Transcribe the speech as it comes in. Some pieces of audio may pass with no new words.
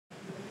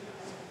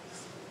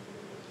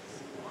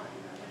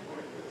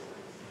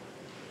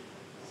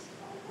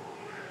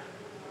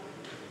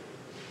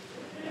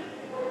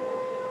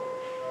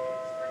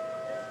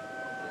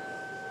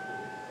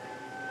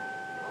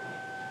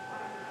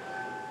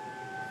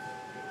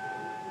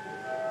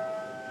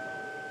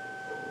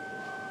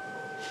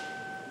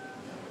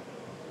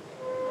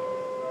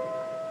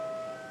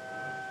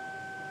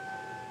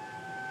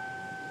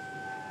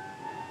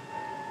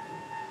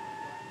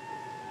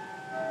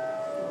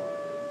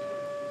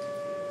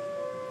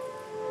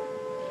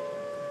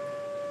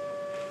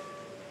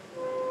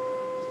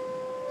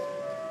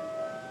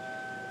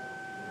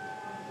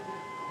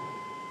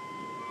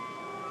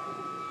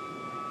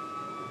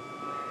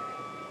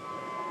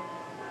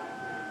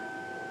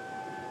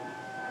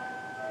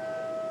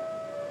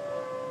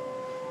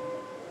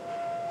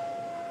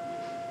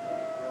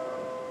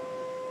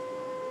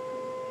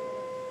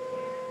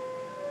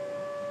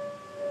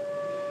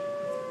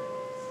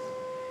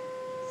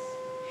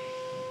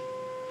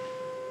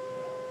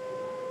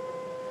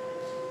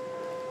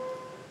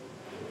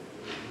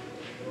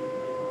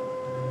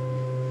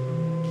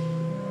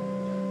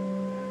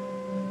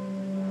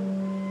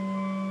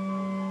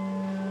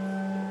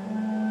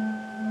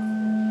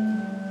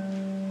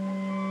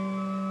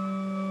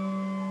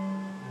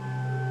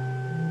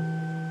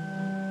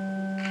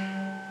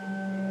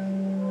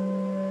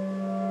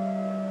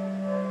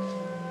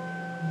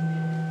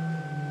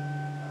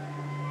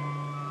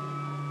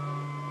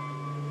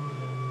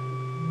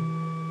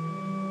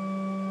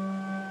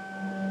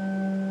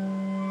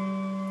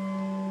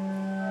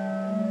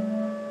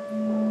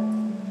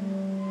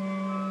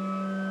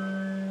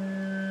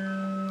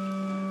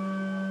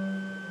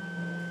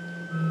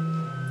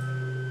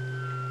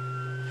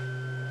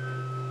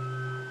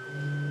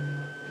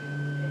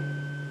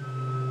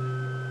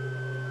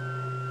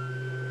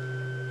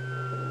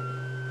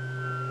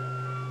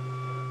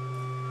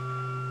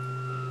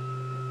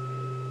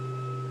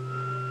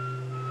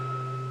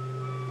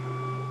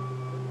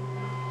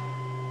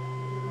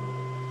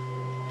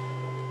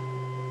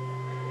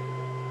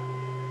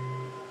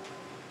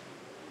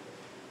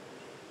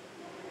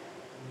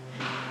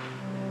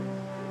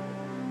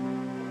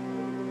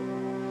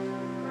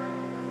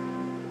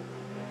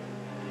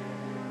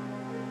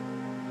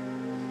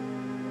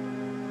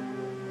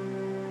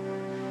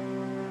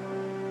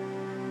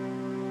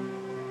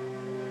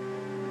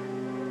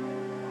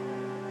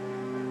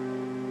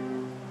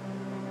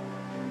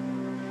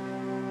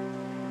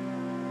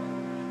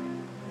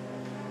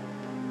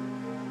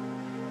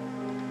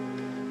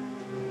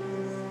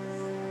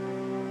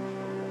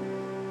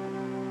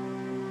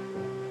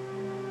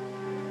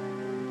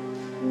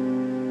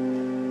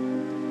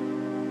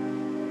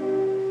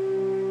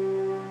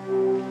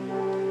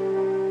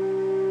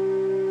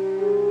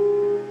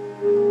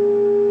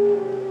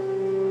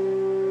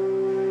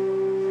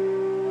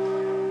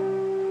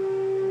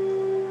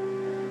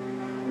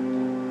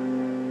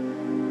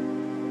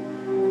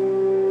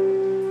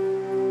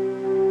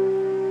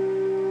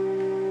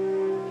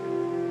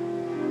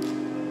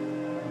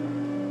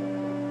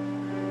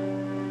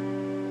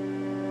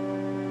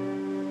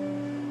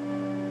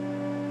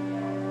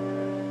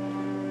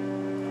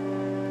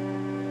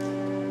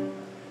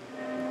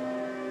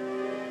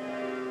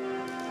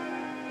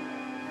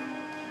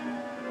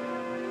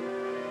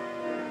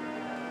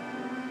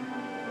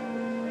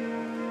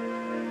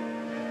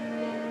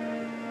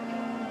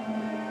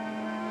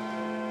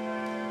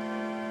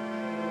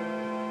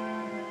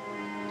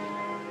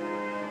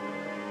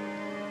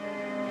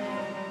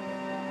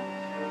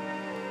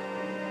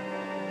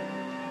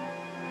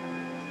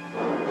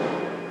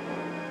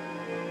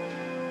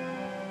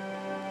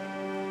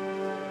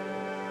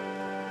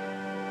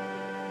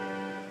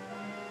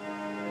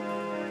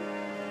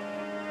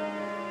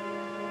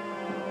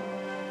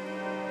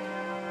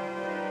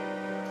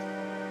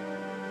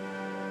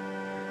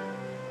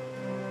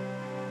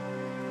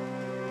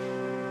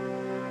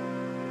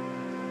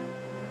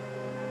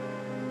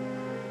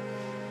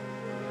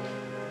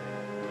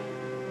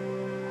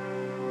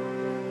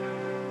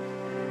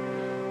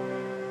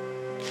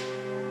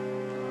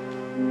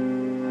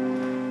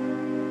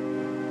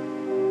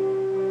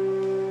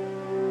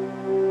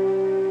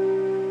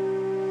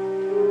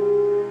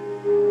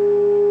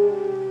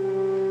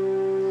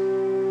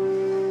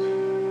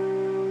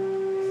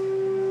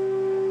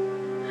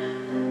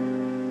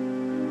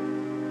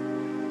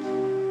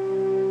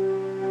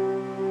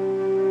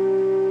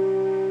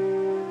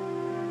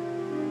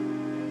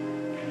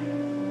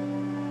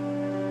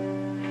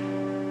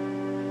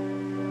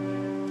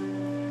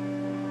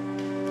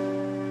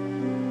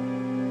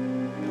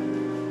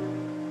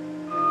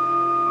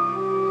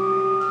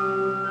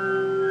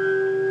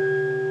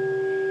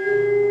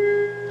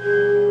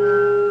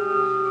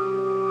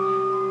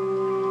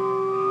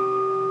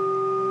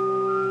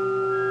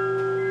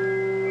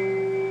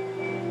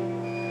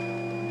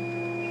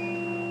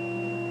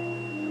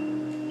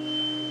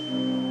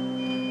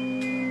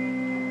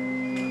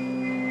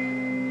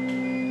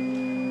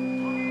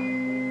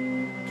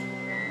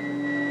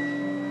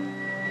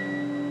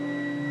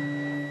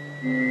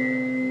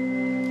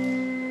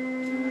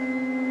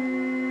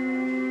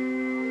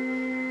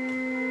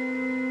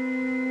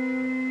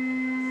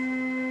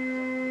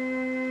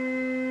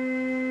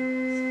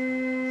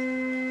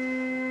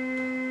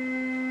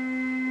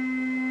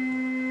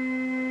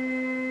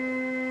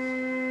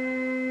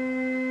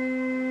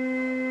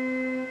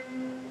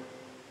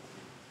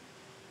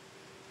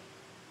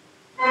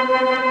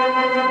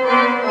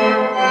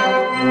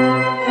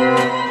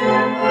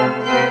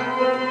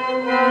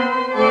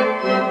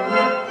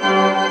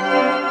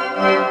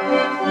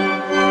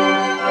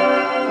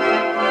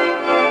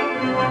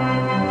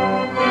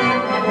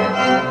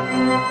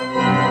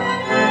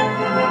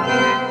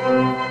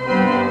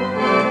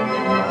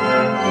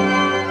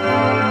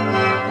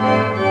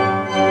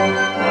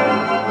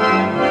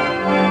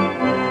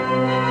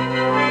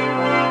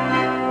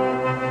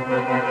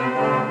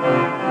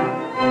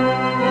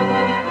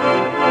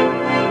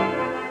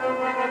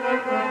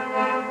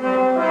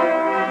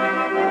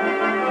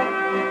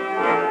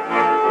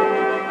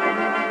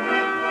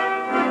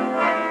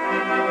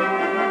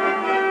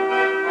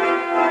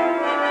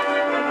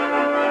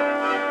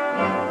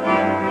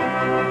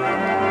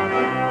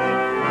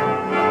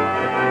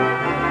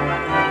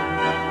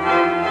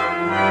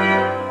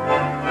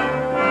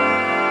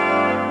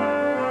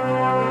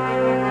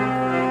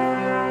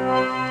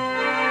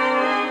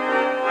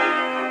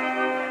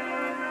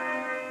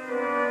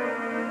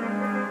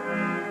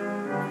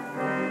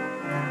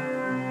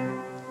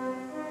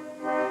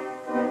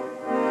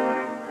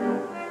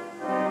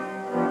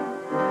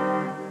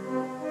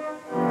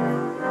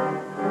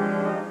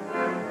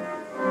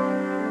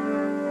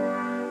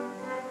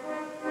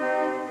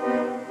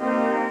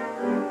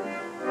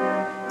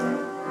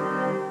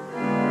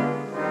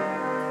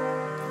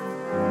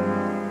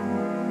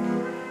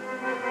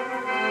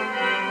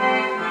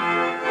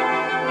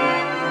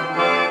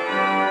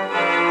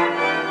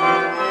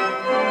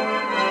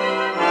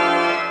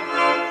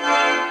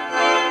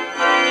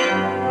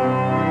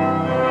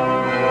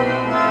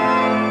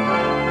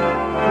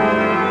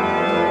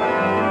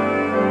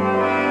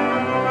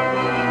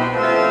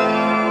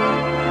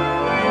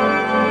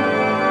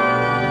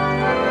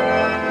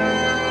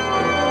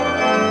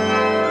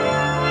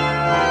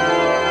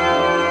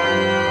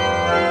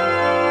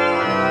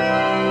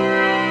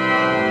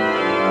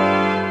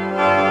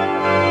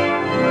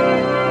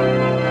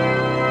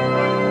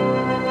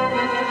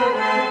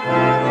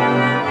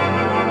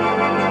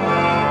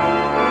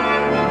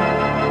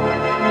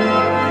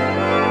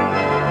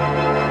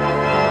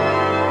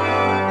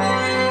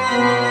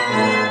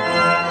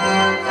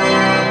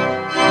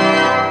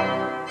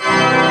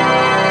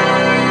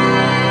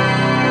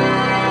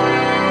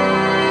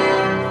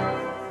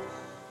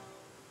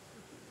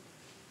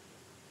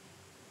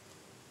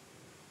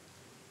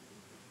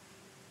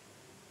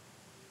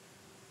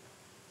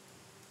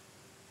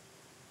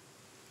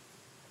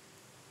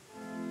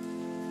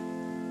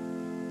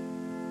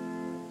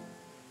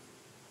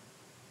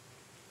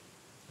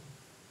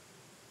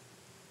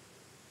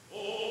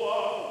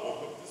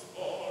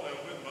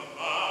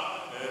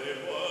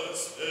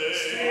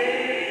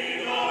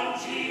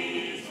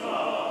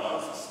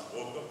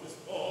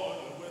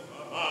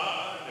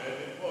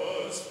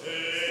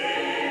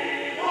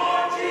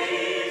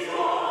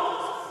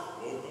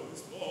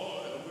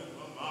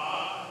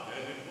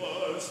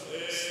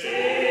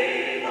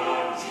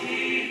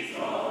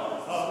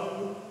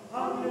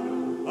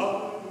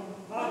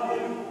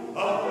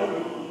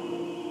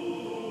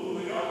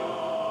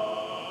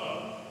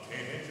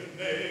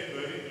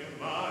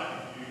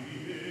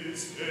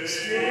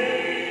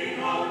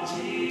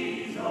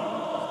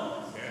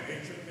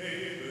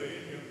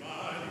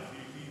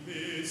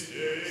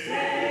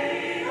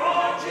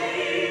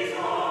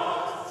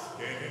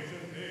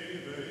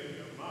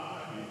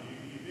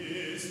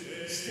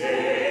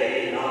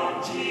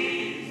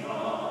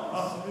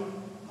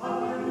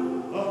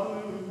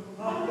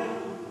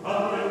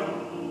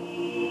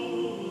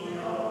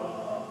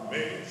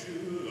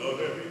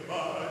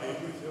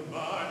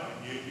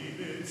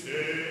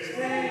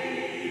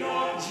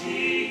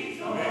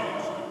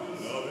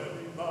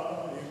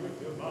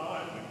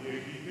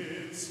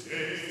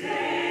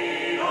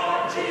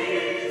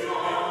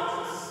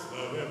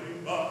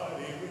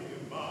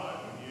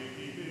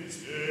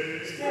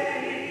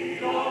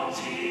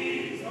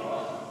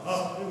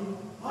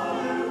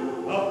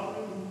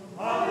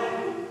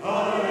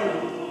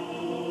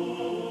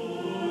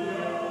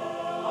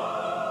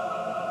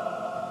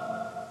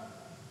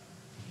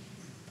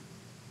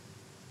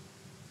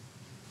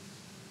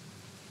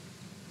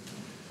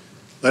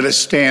Let us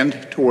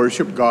stand to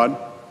worship God.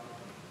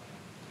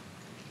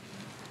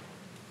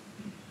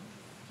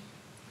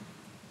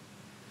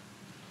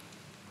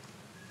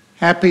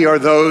 Happy are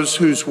those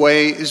whose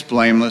way is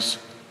blameless,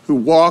 who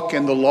walk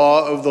in the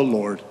law of the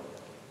Lord.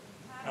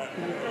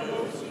 Happy are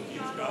those who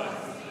keep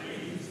God's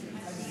decrees and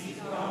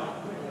seek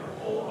God with their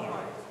whole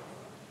heart.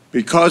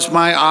 Because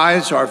my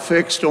eyes are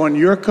fixed on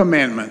your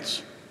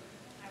commandments,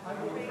 I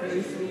will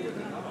praise you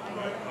with all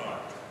my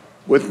heart.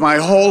 with my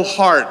whole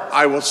heart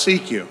I will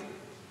seek you.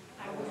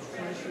 I will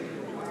treasure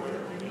your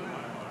word in my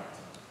heart.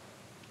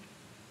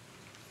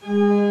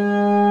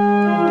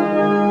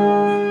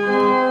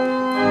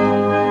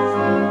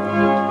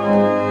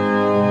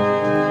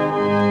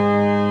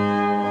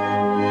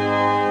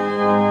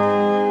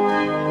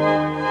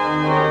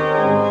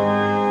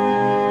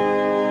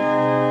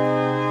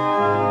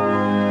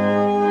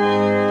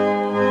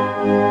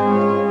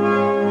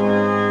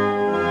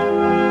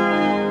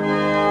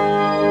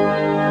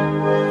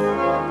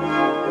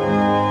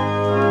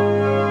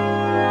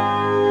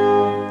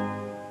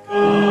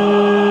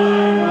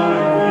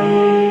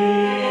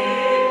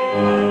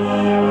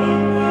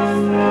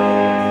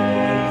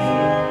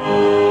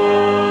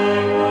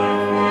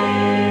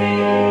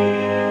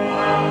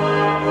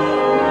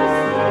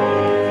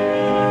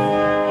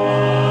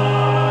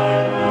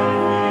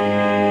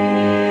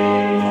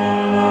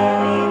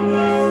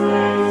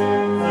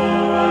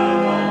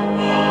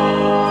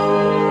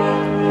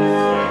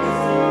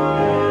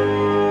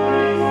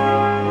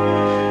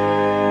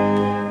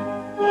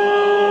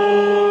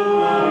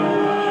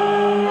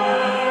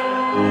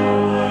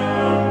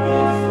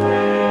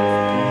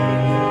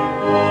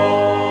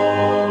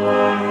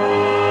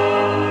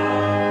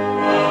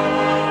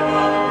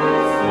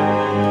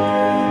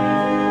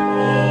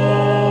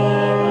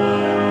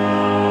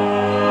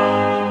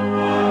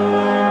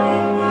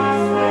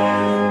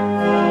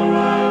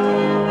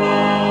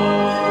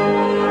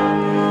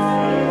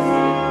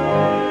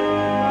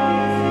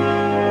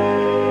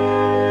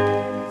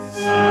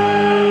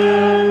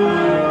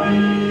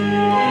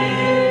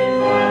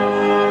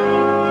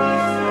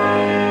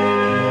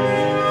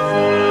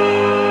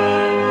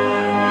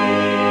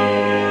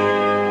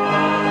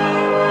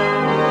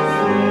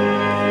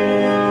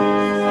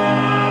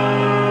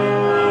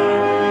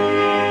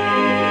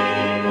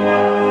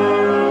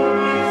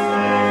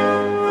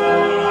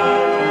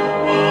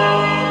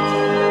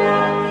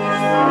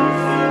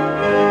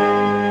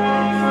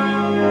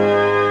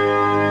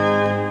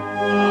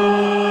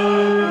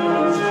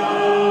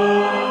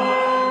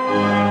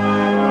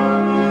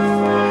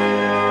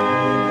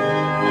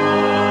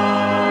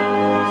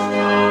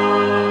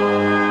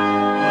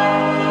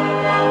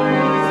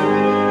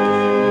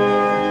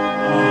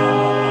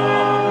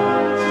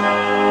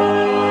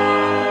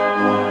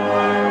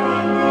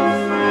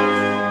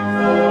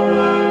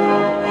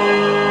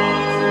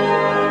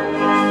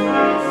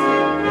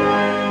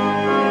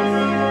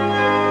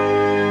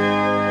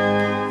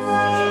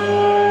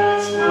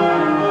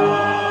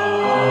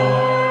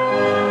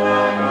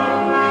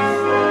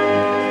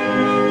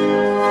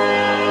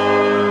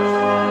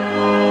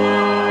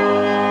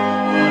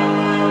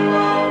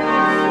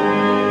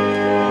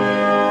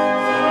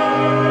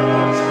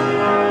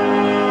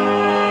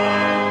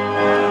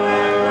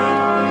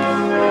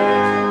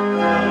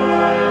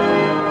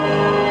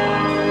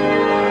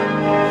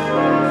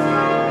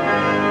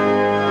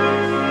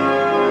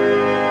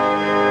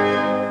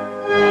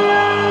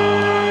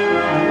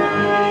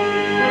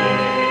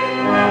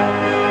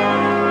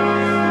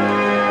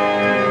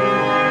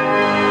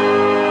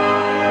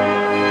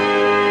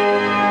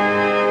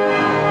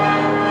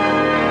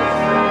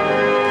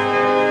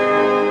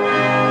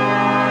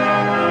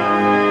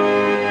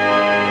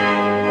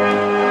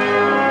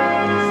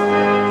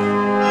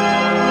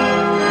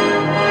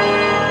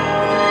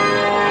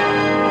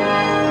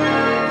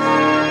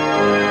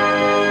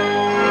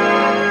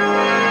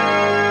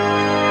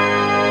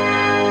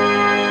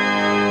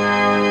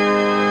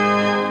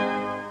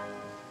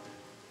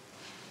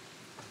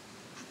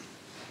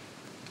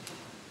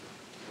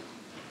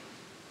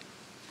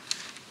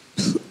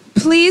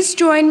 Please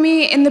join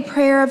me in the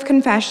prayer of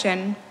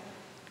confession.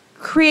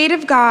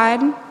 Creative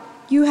God,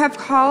 you have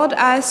called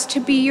us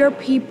to be your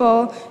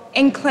people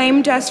and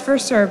claimed us for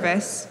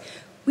service.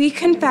 We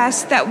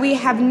confess that we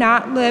have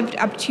not lived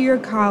up to your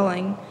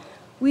calling.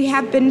 We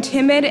have been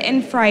timid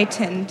and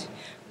frightened,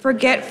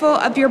 forgetful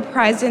of your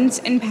presence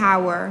and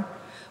power.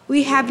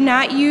 We have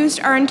not used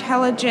our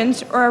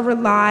intelligence or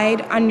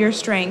relied on your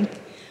strength.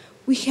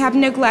 We have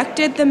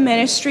neglected the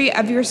ministry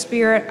of your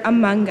Spirit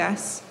among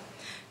us.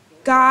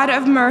 God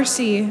of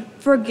mercy,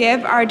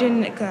 forgive our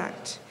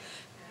neglect.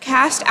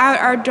 Cast out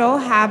our dull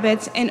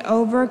habits and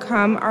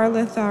overcome our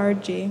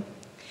lethargy.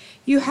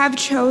 You have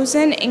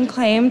chosen and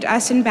claimed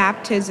us in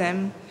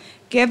baptism.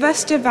 Give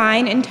us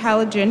divine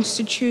intelligence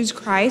to choose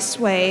Christ's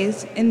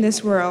ways in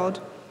this world.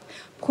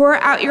 Pour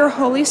out your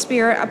Holy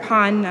Spirit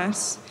upon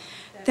us,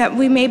 that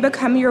we may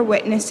become your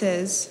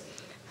witnesses.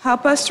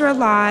 Help us to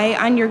rely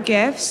on your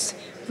gifts,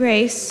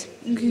 grace,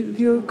 and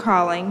your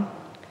calling.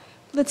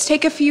 Let's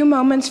take a few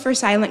moments for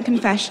silent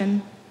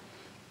confession.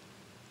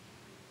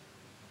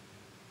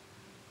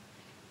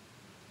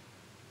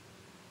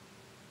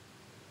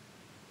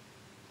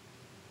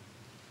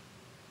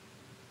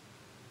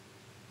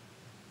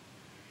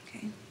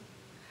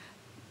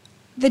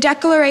 The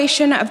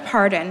Declaration of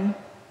Pardon.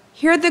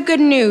 Hear the good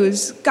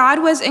news.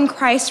 God was in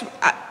Christ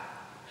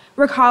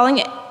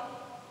recoiling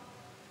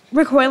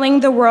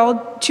the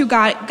world to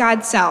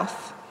God's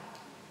self.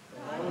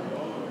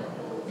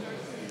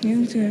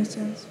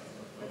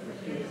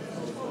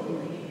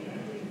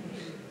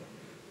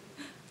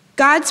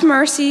 God's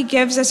mercy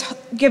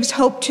gives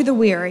hope to the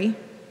weary.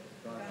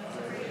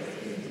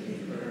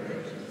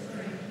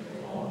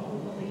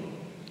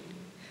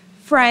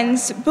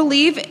 Friends,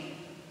 believe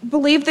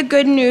the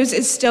good news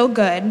is still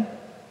good.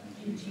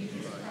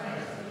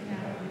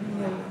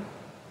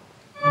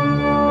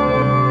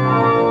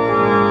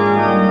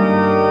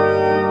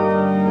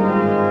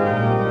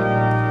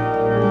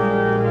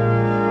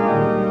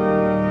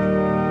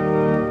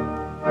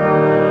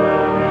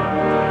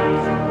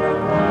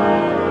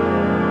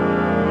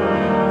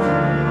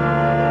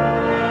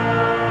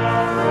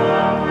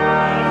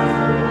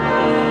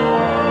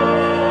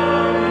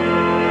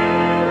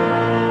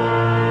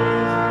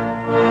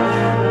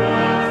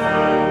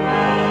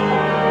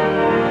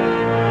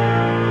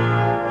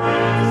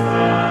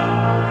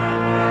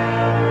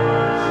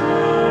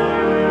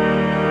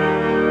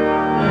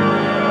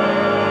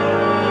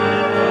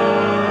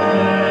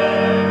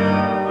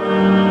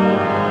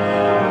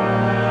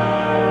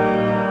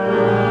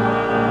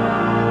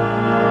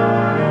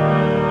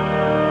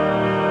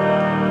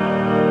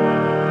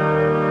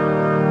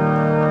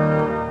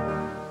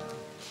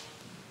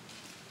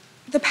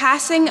 The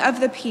passing of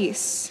the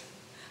peace.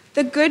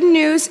 The good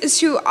news is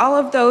to all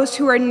of those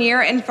who are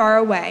near and far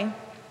away.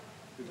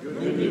 The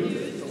good news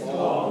is to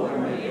all who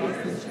are near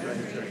and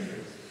strangers.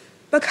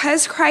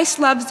 Because Christ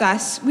loves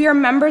us, we are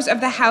members of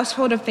the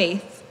household of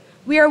faith.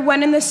 We are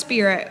one in the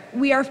Spirit.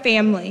 We are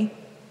family.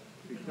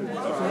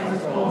 Because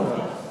Christ calls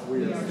us,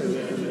 we are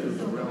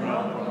citizens of the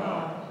realm of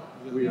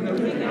God. We are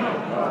living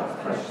out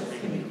God's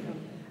precious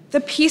kingdom.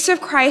 The peace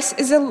of Christ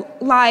is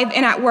alive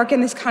and at work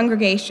in this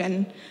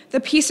congregation. The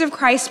peace of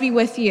Christ be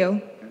with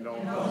you. And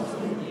also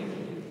with you.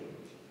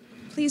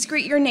 Please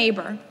greet your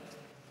neighbor.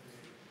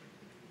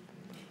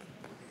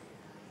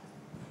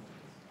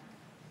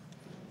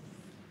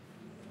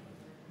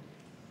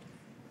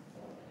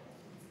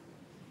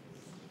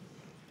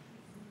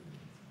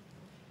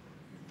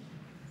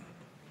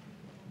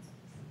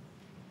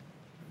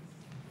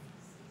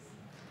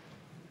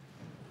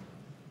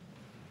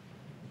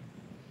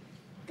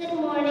 Good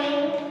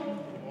morning.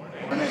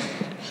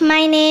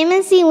 My name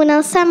is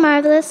Iwinosa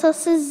Marvelous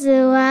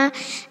Osazua,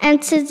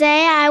 and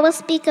today I will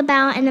speak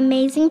about an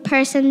amazing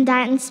person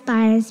that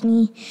inspires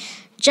me,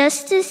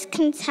 Justice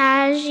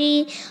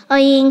Ketanji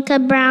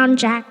Oyinka Brown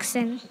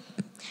Jackson.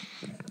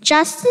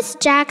 Justice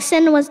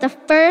Jackson was the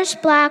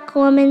first Black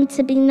woman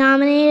to be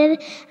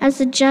nominated as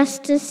a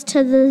justice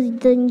to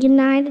the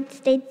United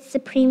States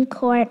Supreme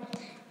Court.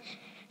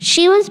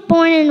 She was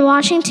born in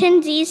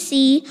Washington,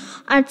 D.C.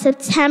 on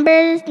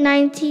September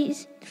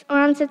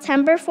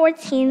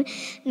 14,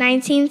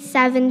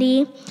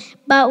 1970,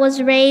 but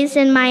was raised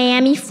in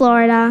Miami,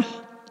 Florida.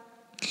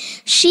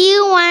 She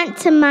went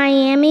to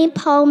Miami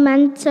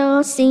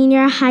Palmetto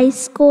Senior High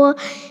School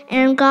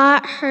and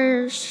got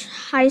her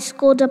high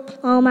school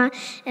diploma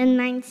in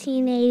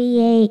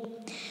 1988.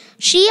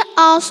 She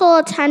also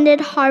attended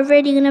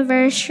Harvard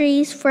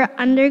University for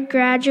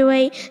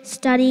undergraduate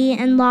study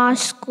and law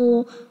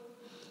school.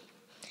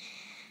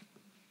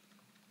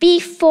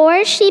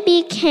 Before she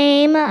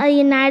became a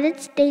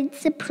United States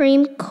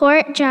Supreme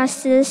Court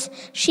justice,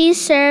 she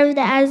served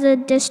as a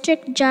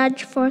district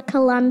judge for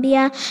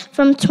Columbia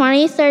from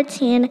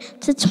 2013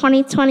 to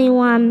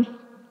 2021.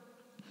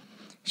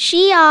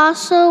 She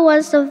also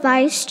was the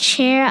vice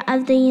chair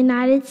of the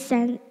United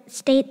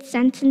States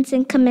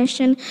Sentencing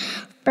Commission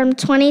from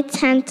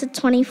 2010 to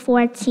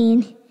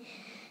 2014.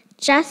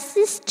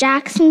 Justice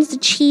Jackson's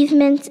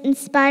achievements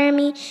inspire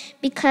me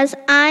because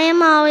I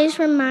am always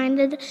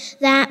reminded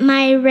that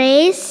my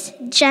race,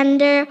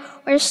 gender,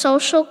 or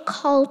social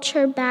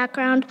culture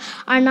background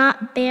are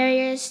not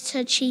barriers to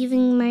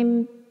achieving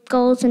my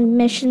goals and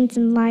missions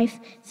in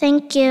life.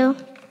 Thank you.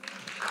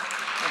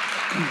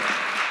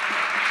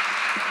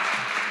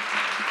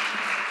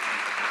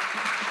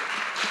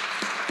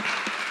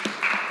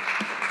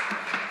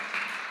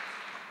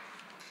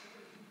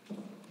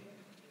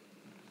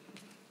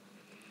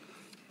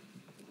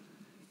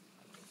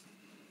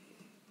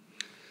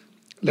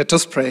 Let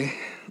us pray.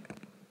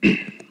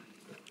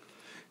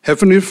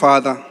 Heavenly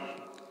Father,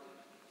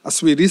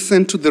 as we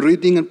listen to the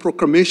reading and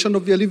proclamation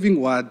of your living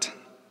word,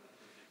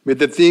 may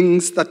the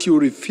things that you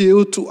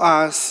reveal to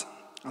us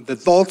and the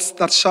thoughts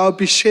that shall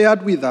be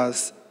shared with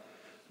us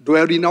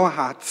dwell in our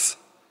hearts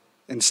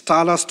and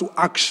stir us to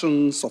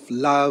actions of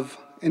love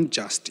and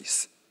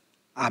justice.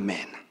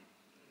 Amen.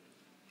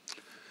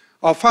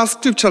 Our first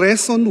scripture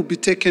lesson will be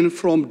taken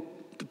from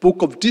the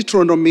book of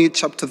Deuteronomy,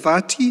 chapter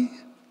 30,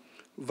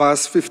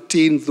 verse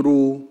 15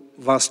 through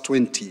verse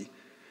 20.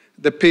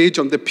 The page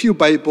on the Pew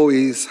Bible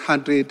is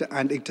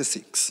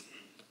 186.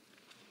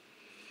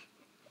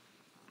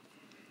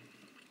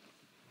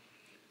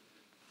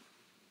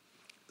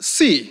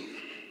 See,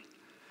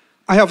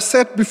 I have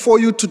set before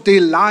you today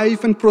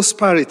life and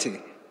prosperity,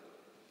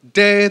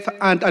 death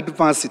and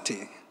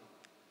adversity.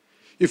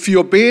 If you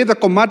obey the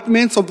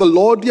commandments of the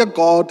Lord your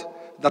God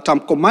that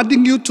I'm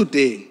commanding you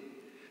today,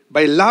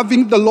 by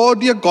loving the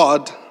Lord your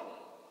God,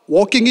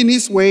 walking in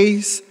his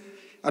ways,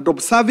 and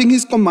observing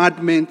his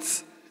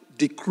commandments,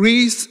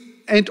 decrees,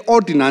 and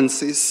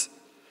ordinances,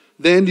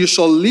 then you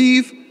shall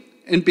live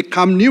and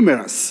become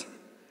numerous,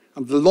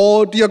 and the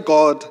Lord your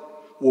God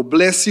will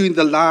bless you in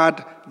the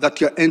land that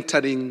you're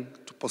entering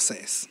to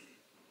possess.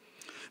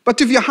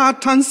 But if your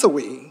heart turns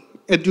away,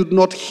 and you do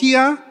not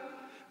hear,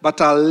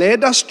 but are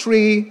led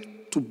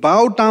astray to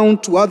bow down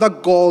to other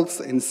gods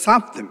and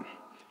serve them,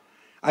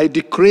 I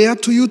declare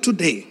to you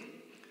today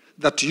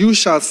that you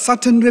shall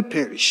certainly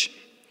perish.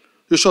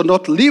 You shall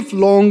not live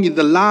long in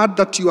the land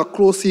that you are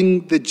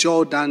crossing the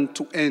Jordan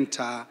to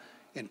enter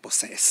and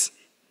possess.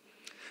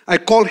 I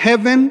call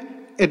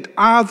heaven and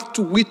earth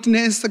to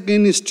witness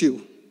against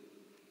you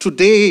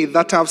today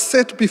that I have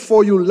set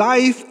before you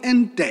life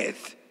and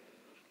death,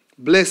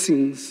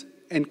 blessings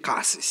and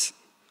curses.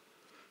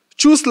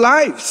 Choose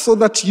life so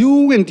that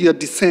you and your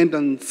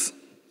descendants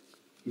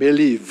may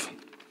live.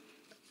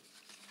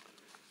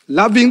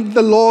 Loving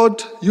the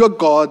Lord your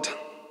God,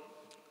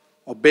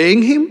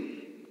 obeying him,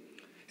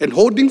 and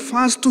holding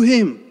fast to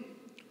him,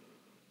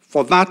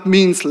 for that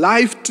means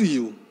life to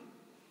you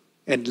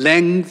and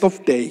length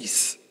of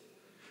days,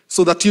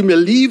 so that you may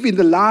live in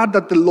the land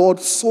that the Lord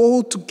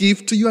swore to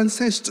give to your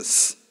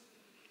ancestors,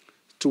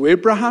 to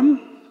Abraham,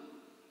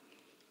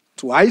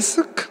 to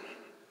Isaac,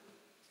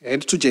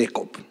 and to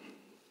Jacob.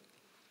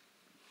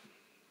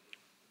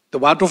 The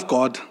word of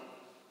God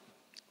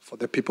for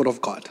the people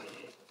of God.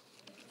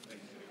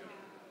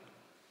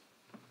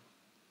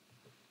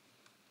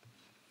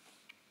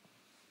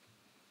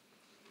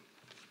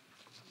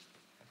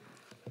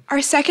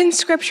 Our second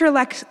scripture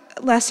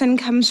lesson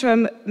comes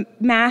from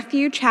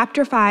Matthew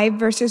chapter 5,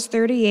 verses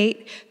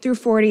 38 through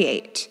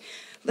 48.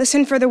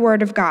 Listen for the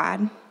word of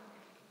God.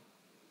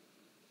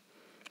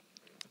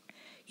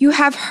 You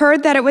have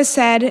heard that it was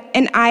said,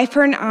 an eye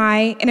for an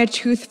eye and a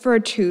tooth for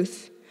a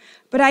tooth.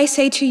 But I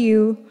say to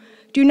you,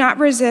 do not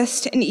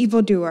resist an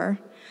evildoer.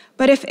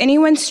 But if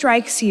anyone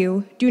strikes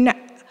you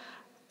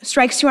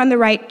on the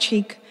right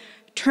cheek,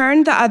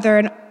 turn the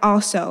other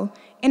also.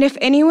 And if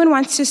anyone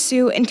wants to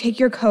sue and take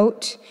your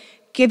coat,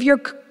 give your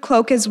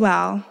cloak as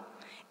well.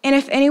 And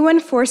if anyone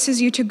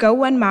forces you to go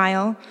 1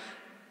 mile,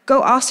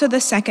 go also the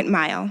 2nd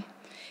mile.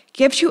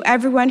 Give to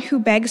everyone who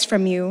begs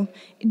from you.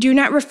 Do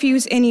not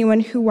refuse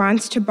anyone who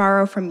wants to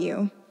borrow from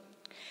you.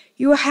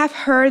 You have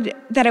heard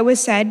that it was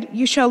said,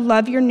 you shall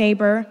love your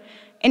neighbor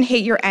and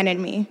hate your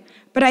enemy.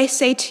 But I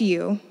say to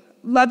you,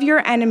 love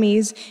your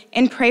enemies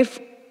and pray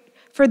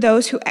for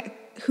those who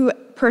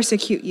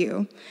persecute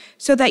you,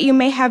 so you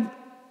may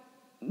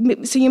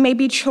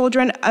be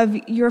children of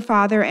your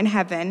Father in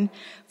heaven.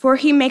 For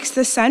he makes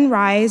the sun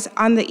rise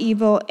on the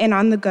evil and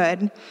on the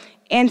good,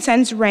 and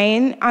sends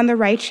rain on the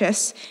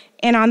righteous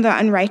and on the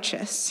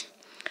unrighteous.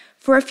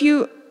 For if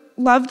you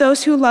love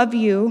those who love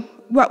you,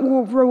 what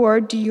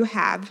reward do you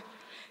have?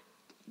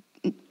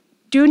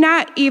 Do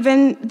not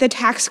even the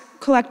tax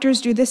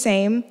collectors do the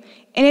same?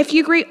 And if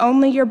you greet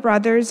only your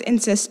brothers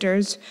and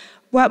sisters,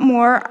 what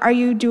more are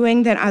you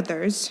doing than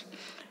others?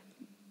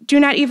 Do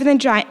not even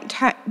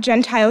the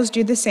Gentiles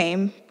do the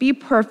same? Be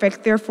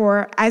perfect,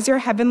 therefore, as your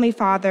heavenly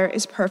Father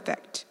is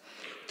perfect.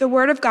 The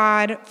word of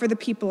God for the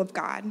people of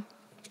God.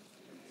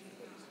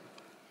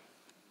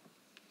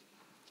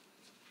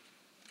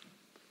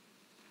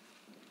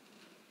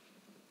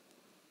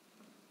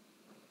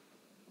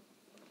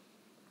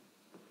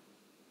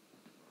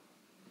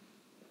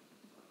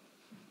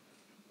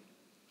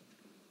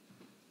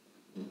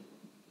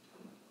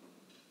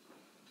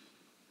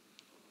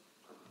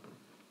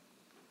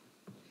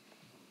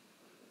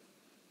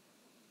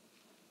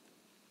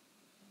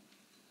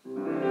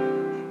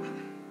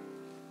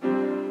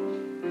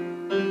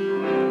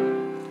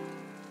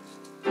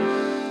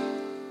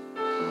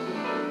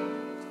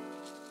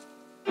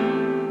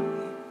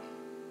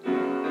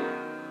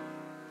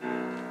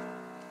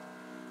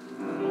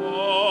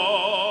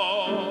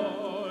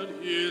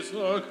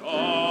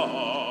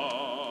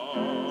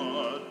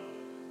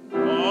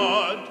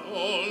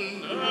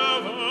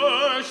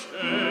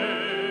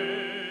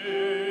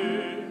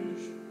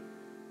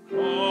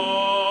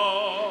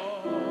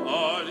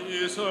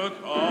 is a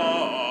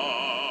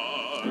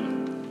God,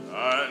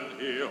 and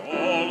he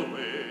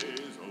always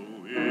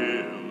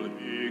will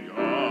be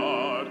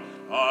God.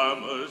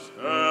 I'm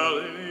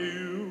telling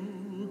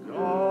you,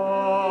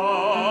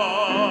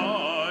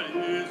 God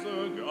is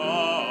a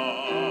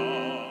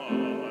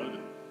God.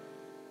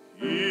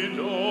 He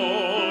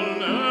don't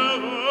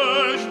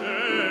never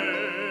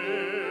change.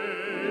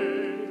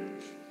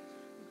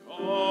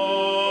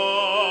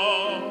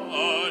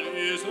 God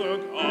is a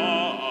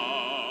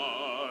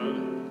God,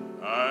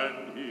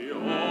 and he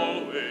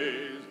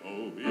always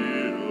will be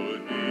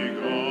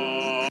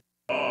God.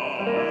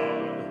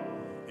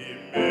 He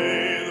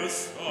made the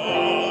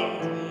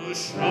sun to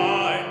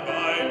shine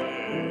by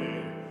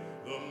day,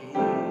 the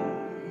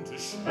moon to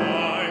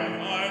shine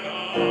by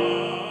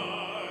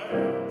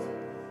night.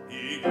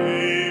 He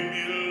gave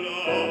me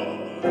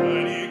love,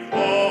 and he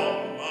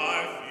calmed my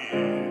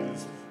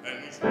fears, and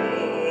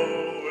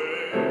drove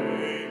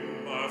away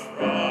my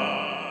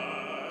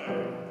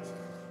fright.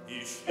 He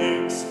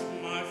fixed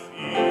my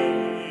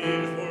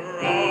feet for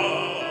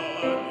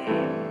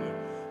running,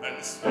 and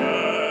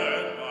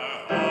set my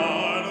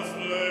heart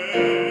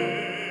aflame.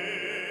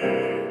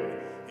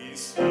 He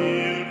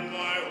sealed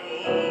my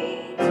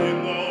hopes in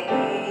the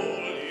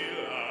Holy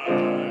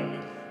Land,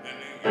 and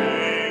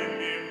gave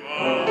me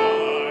my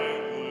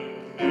good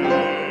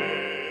name.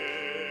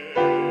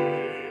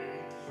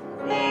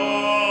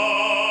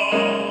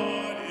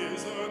 God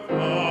is a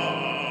God.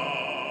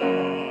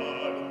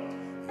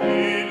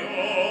 He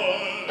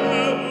don't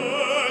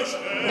ever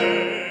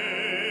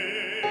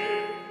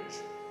change.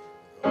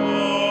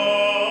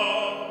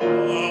 God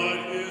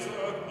is a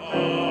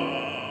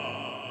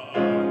God,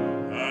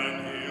 and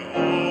he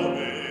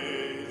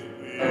always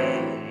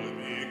will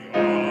be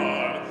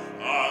God.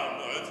 I'm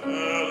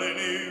telling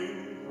you,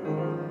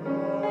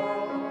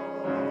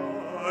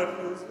 God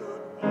is a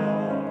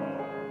God.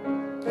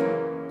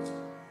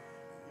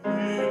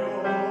 He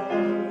don't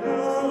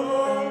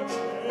ever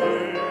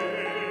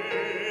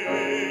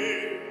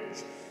change.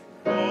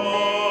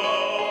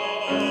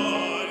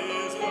 God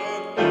is a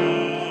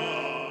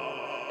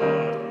God,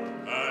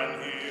 and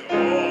he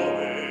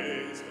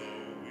always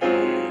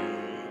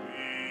will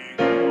be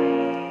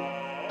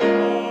God.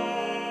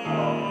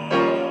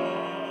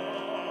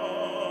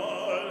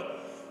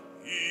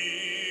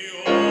 He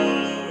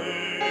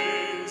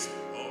always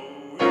will be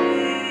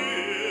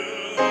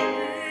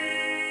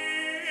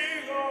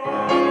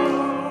God.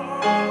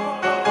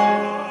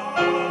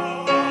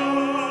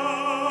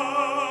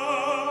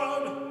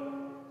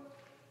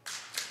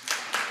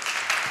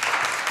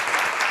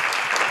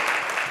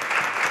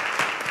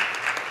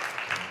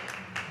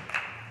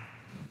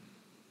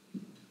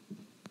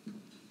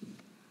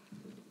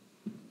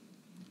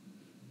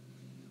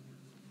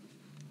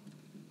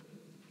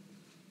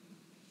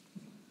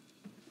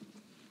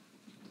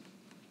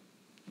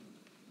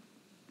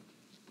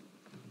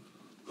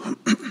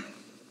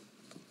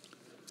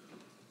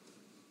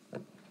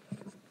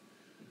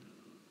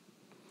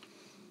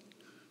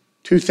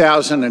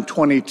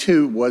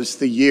 "2022 was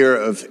the year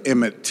of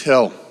Emmett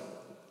Till.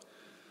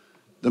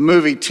 The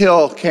movie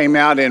Till came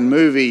out in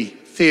movie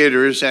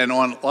theaters and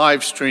on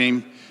live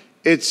stream.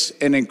 It's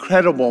an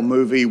incredible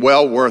movie,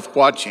 well worth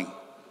watching.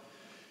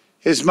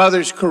 His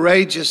mother's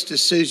courageous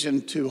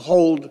decision to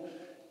hold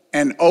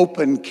an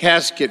open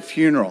casket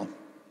funeral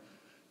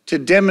to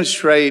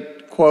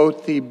demonstrate,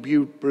 quote, the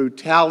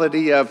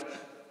brutality of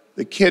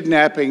the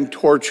kidnapping,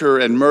 torture,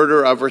 and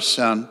murder of her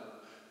son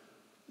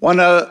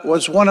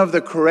was one of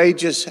the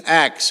courageous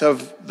acts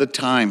of the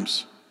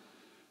times.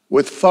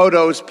 With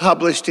photos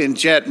published in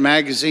Jet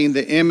magazine,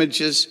 the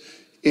images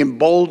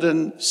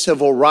emboldened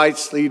civil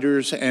rights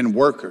leaders and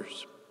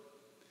workers.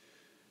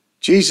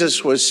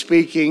 Jesus was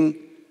speaking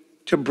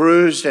to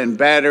bruised and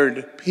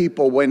battered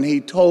people when he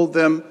told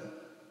them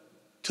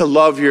to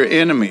love your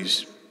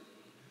enemies,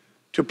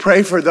 to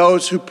pray for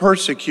those who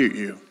persecute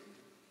you.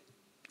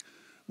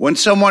 When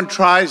someone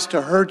tries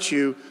to hurt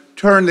you,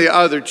 turn the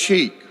other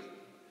cheek.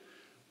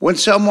 When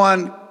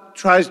someone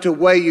tries to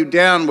weigh you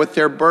down with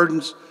their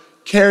burdens,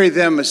 carry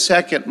them a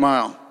second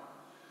mile.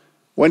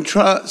 When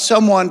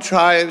someone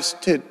tries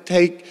to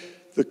take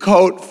the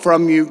coat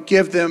from you,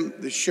 give them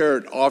the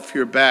shirt off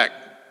your back.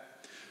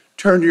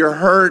 Turn your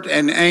hurt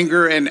and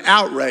anger and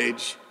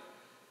outrage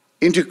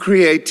into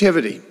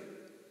creativity.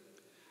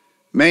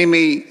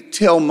 Mamie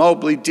Till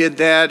Mobley did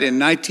that in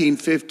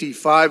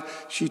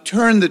 1955. She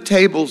turned the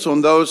tables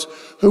on those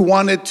who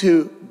wanted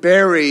to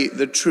bury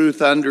the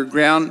truth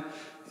underground,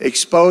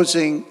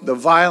 exposing the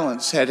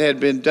violence that had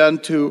been done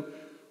to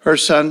her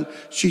son.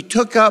 She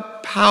took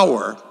up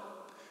power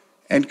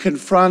and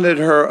confronted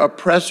her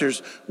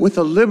oppressors with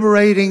a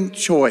liberating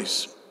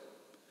choice.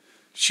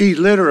 She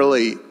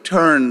literally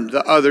turned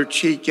the other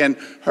cheek, and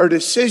her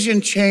decision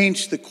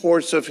changed the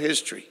course of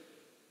history.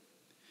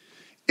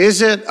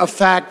 Is it a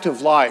fact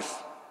of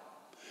life?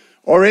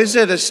 Or is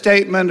it a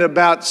statement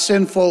about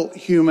sinful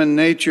human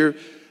nature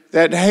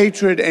that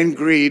hatred and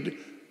greed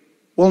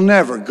will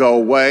never go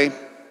away?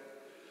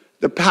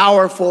 The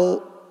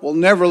powerful will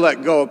never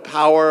let go of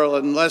power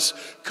unless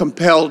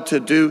compelled to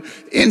do.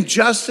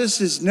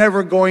 Injustice is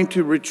never going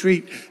to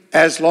retreat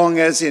as long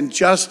as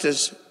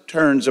injustice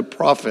turns a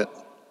profit.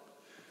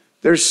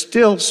 There's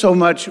still so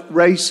much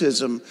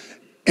racism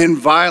and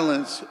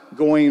violence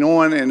going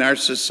on in our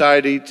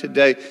society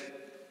today.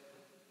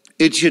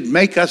 It should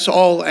make us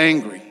all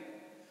angry.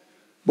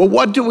 But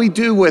what do we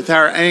do with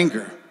our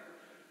anger?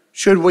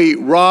 Should we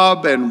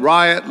rob and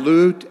riot,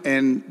 loot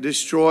and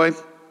destroy?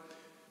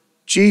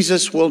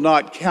 Jesus will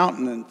not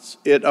countenance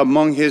it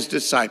among his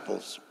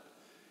disciples.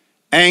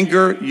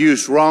 Anger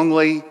used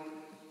wrongly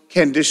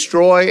can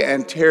destroy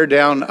and tear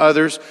down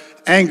others.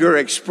 Anger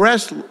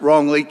expressed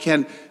wrongly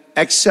can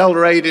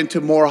accelerate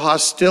into more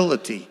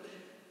hostility,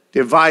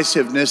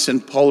 divisiveness,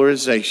 and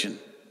polarization.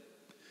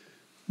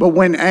 But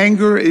when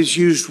anger is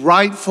used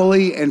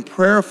rightfully and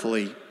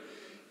prayerfully,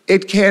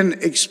 it can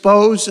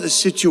expose a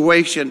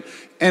situation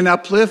and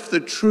uplift the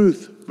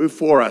truth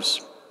before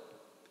us.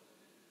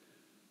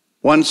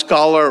 One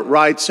scholar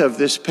writes of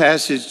this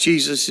passage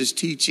Jesus is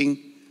teaching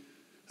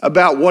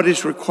about what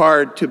is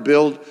required to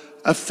build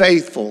a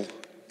faithful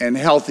and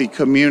healthy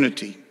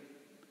community.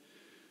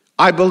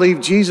 I believe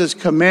Jesus'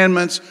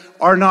 commandments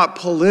are not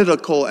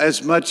political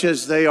as much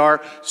as they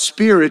are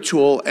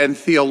spiritual and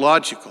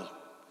theological.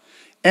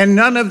 And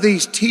none of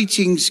these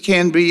teachings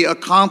can be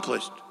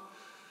accomplished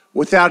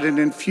without an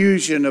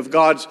infusion of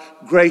God's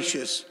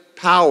gracious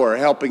power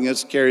helping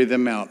us carry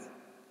them out.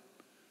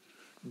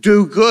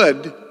 Do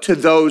good to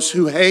those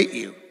who hate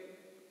you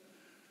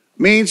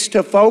means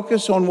to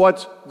focus on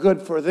what's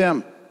good for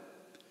them.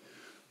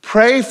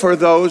 Pray for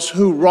those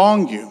who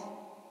wrong you.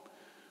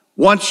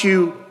 Once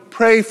you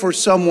pray for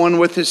someone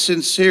with a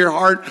sincere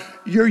heart,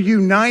 you're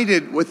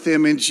united with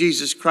them in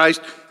Jesus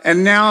Christ,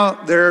 and now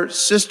they're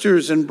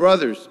sisters and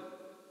brothers.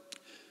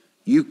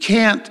 You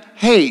can't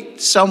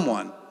hate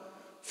someone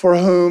for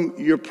whom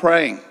you're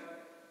praying.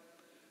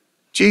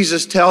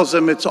 Jesus tells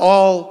them it's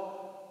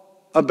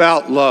all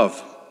about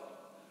love.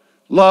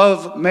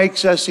 Love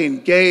makes us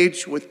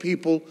engage with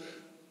people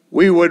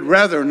we would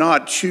rather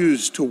not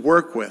choose to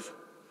work with.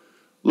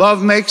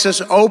 Love makes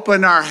us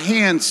open our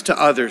hands to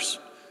others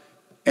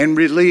and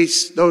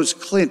release those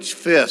clenched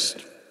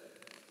fists.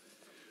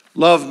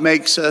 Love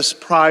makes us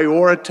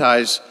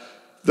prioritize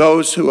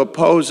those who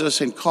oppose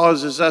us and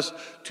causes us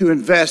to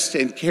invest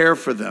and care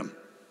for them.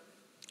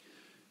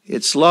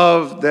 It's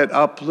love that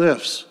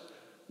uplifts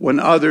when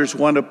others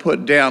want to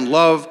put down,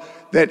 love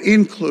that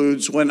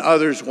includes when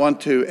others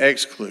want to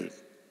exclude.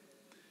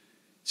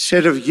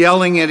 Instead of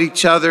yelling at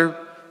each other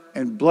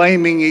and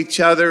blaming each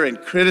other and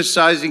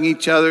criticizing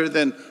each other,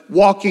 then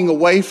walking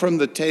away from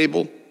the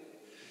table,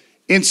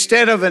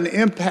 instead of an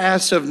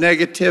impasse of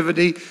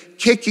negativity,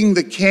 kicking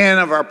the can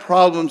of our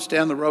problems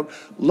down the road,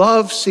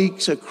 love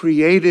seeks a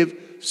creative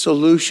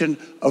solution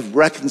of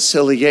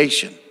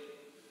reconciliation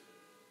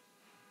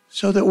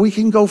so that we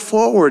can go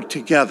forward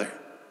together.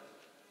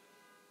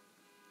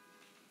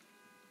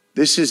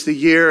 This is the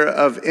year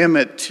of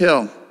Emmett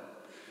Till.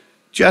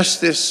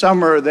 Just this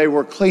summer, they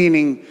were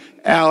cleaning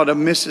out a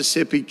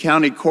Mississippi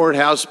County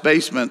courthouse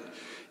basement,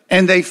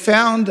 and they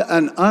found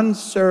an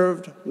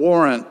unserved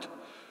warrant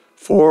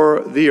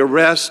for the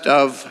arrest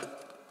of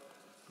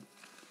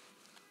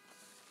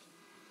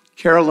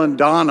Carolyn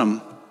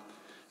Donham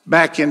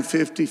back in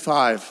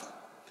 '55.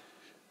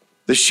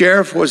 The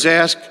sheriff was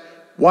asked,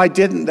 why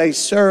didn't they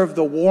serve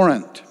the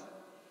warrant?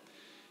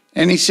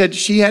 And he said,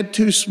 she had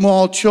 2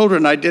 small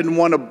children. I didn't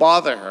want to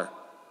bother her.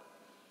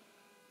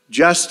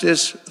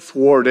 Justice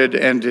thwarted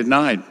and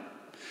denied.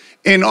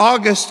 In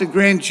August, the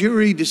grand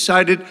jury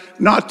decided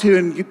not to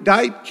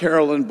indict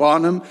Carolyn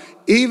Bonham,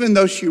 even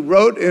though she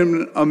wrote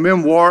in a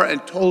memoir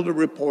and told a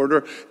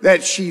reporter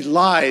that she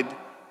lied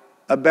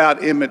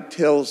about Emmett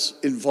Till's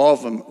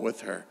involvement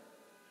with her.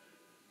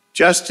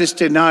 Justice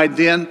denied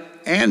then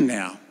and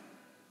now.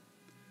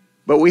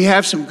 But we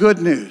have some good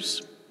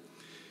news.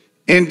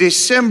 In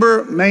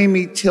December,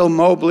 Mamie Till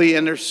Mobley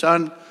and her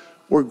son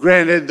were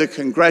granted the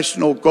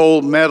Congressional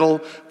Gold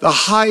Medal, the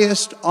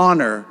highest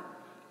honor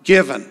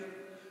given,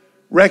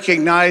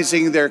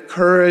 recognizing their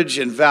courage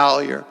and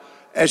valor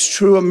as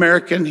true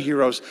American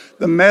heroes.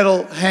 The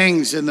medal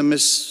hangs in the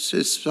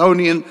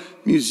Smithsonian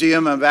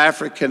Museum of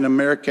African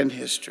American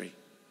History.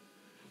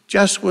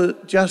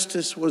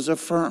 Justice was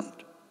affirmed.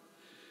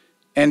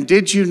 And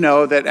did you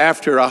know that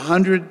after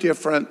 100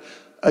 different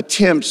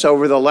attempts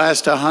over the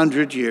last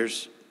 100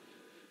 years,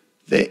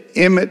 the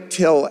Emmett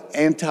Till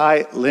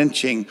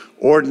anti-lynching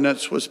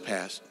ordinance was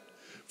passed?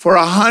 For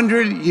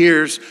 100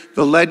 years,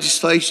 the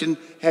legislation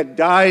had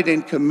died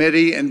in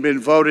committee and been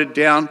voted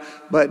down,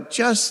 but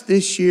just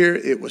this year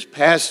it was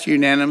passed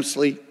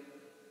unanimously.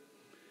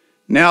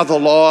 Now the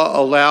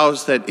law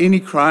allows that any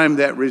crime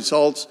that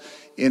results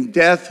in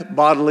death,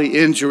 bodily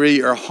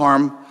injury, or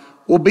harm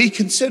will be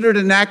considered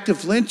an act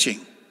of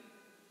lynching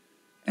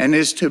and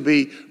is to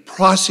be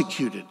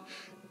prosecuted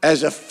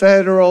as a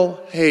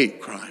federal hate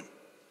crime.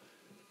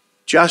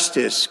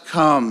 Justice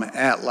come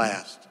at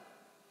last.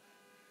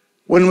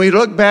 When we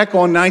look back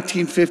on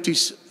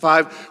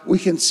 1955, we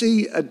can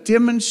see a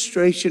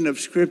demonstration of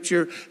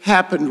Scripture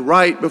happened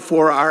right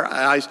before our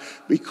eyes.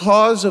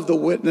 Because of the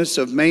witness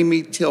of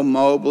Mamie Till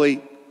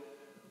Mobley,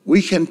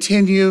 we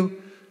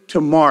continue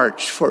to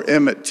march for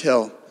Emmett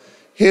Till.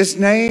 His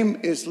name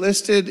is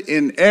listed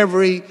in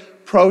every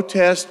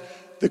protest.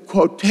 The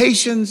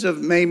quotations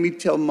of Mamie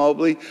Till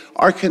Mobley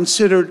are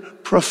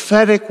considered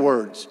prophetic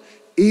words,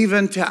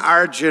 even to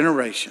our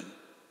generation.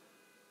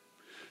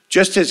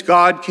 Just as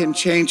God can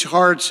change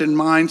hearts and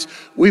minds,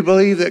 we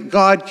believe that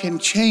God can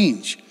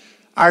change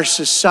our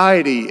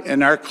society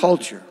and our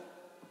culture.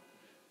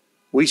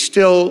 We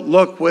still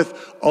look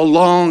with a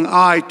long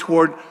eye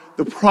toward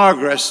the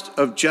progress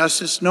of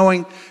justice,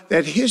 knowing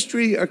that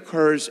history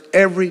occurs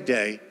every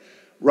day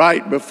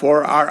right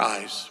before our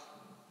eyes.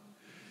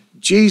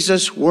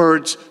 Jesus'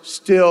 words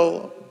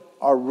still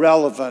are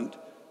relevant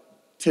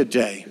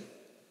today.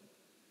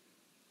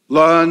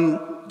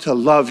 Learn to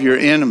love your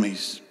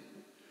enemies.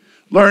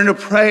 Learn to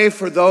pray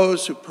for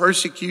those who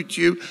persecute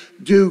you.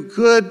 Do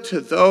good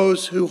to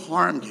those who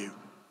harm you.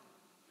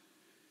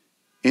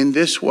 In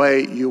this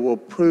way, you will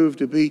prove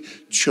to be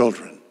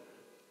children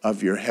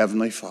of your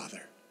Heavenly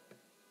Father.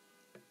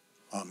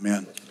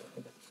 Amen.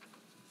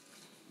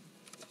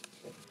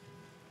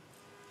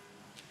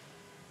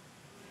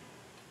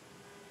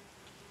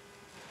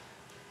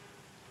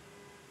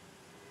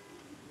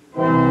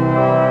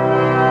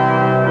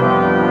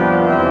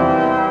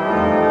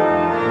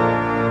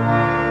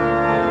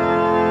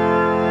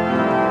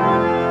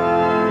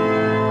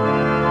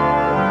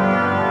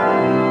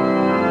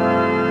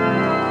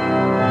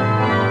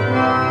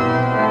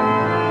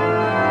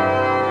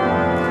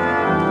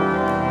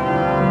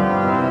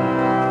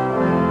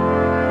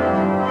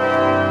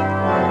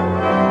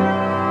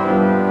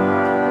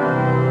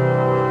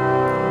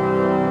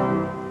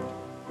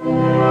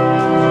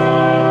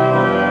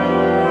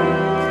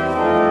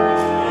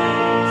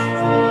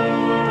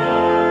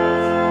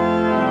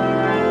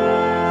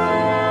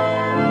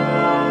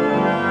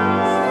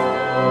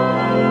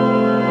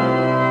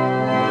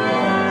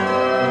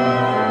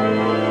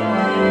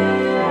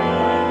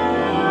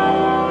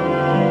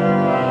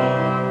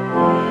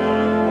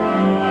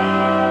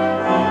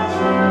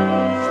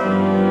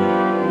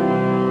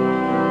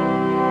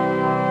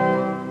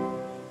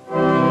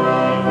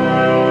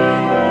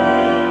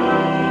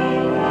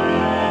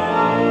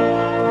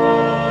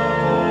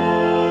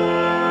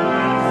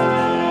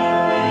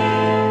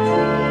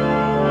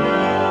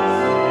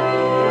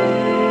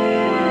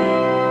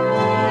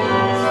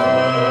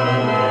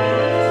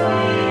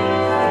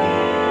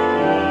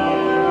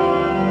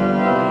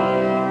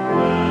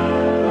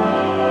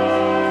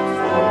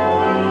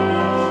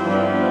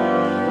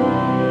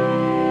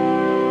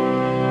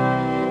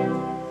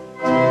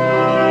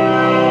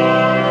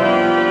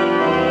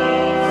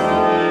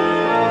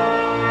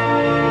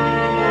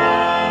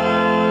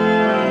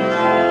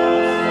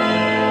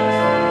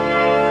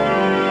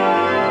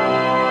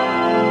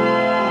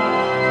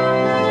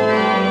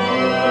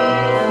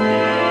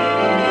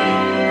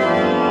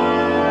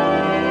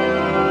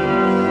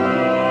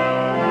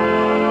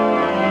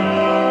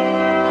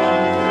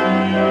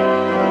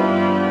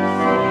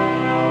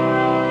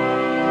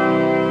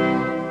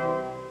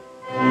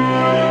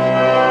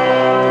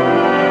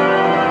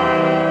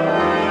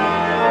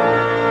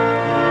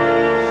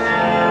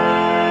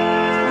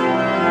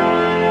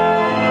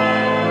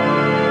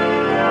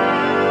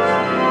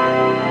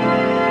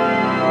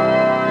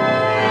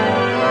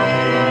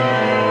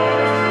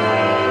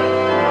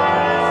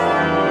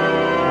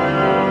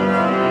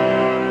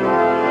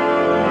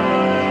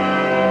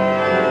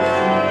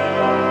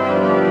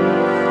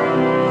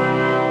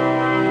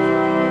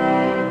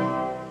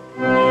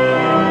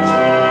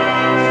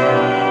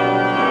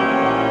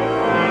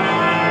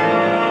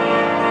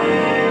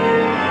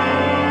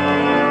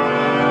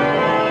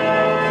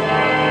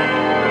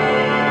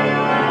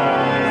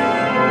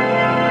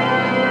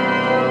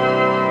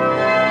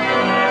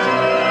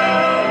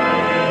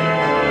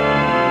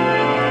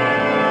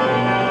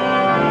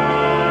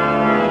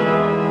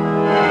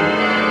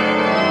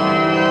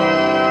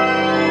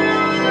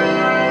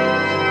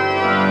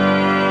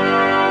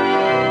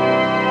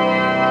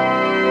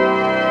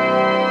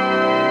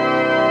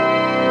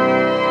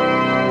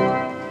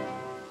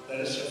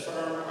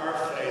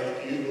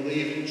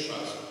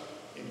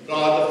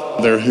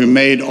 Father, who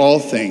made all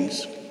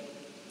things.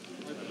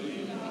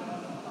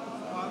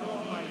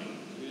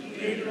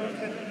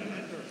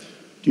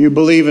 Do you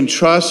believe and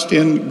trust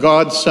in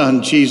God's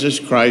Son, Jesus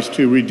Christ,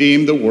 who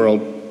redeemed the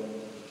world?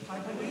 I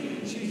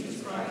believe in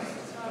Jesus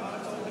Christ,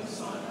 God's only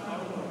Son, our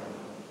Lord.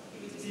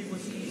 He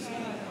was conceived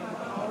by the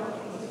power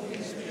of the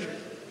Holy Spirit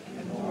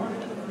and born of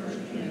the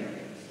Virgin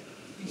Mary.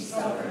 He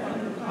suffered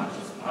under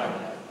Pontius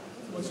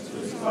Pilate, was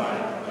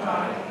crucified,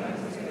 died,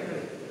 and was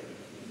buried.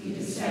 He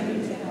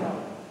descended to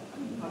hell.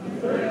 On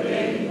the third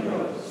day he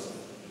rose.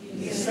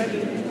 He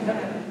ascended into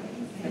heaven,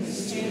 and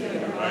is seated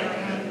at the right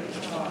hand of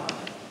the Father.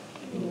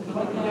 He will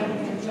come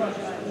again to judge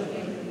the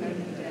living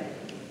and the dead.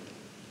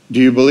 Do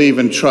you believe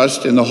and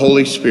trust in the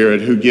Holy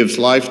Spirit, who gives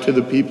life to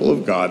the people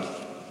of God?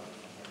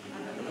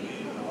 I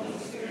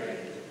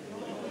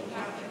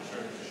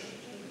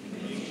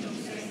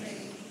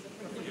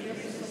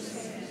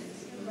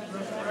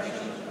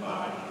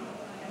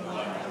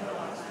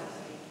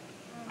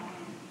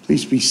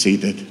Please be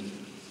seated.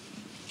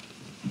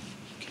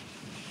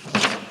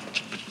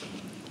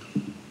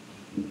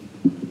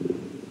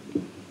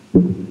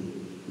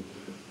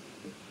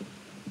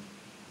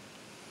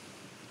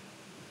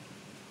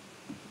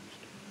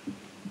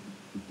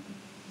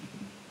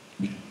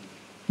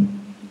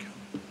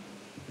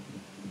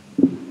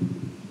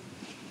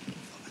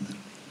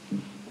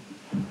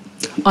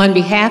 On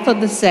behalf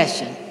of the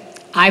session,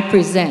 I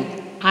present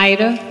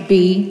Ida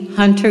B.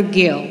 Hunter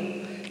Gill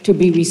to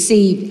be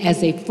received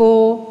as a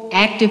full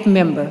active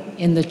member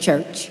in the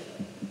church.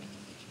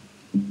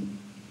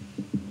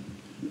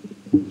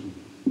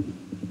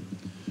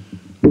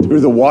 Through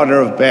the water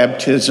of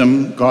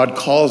baptism, God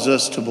calls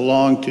us to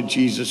belong to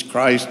Jesus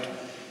Christ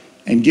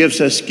and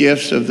gives us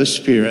gifts of the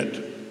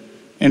Spirit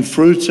and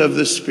fruits of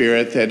the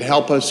Spirit that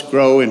help us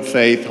grow in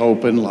faith,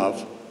 hope, and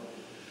love.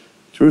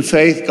 Through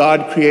faith,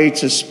 God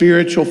creates a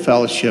spiritual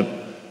fellowship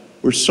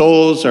where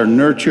souls are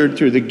nurtured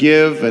through the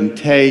give and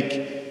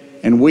take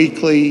and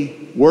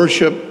weekly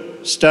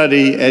worship,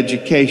 study,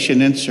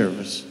 education, and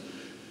service.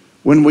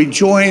 When we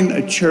join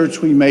a church,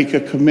 we make a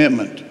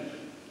commitment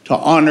to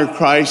honor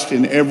Christ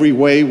in every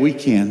way we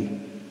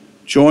can,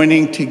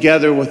 joining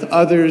together with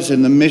others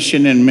in the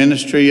mission and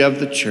ministry of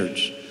the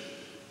church.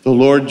 The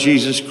Lord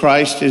Jesus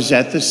Christ is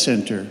at the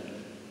center,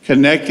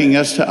 connecting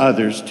us to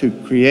others to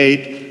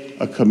create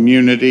a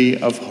community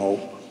of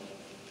hope.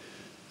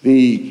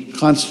 The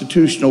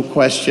constitutional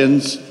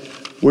questions,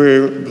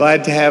 we're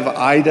glad to have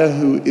Ida,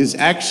 who is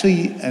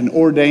actually an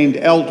ordained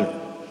elder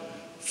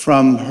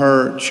from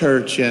her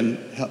church in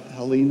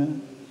Helena,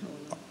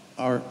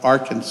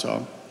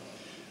 Arkansas.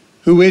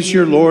 Who is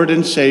your Lord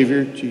and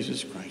Savior?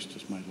 Jesus Christ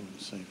is my Lord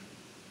and Savior.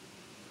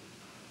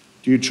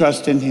 Do you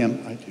trust in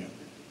him? I do.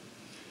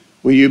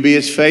 Will you be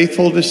his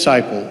faithful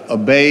disciple,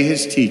 obey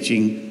his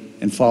teaching,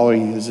 and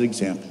following his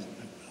example?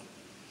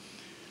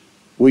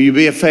 Will you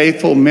be a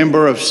faithful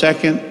member of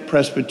Second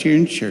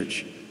Presbyterian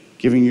Church,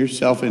 giving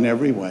yourself in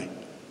every way?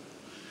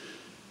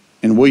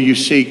 And will you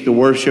seek the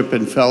worship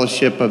and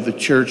fellowship of the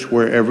church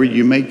wherever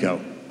you may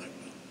go?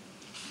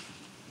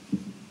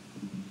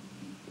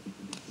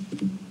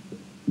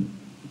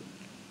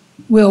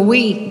 Will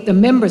we, the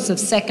members of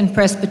Second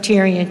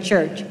Presbyterian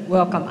Church,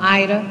 welcome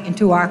Ida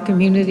into our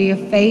community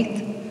of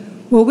faith?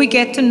 Will we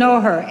get to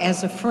know her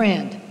as a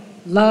friend,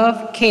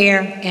 love,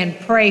 care, and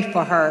pray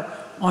for her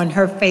on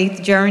her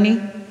faith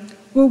journey?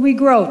 Will we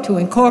grow to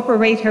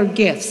incorporate her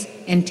gifts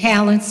and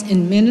talents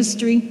in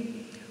ministry?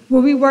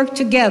 Will we work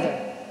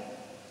together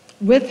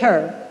with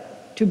her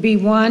to be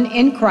one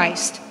in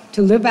Christ,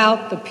 to live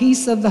out the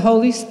peace of the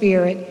Holy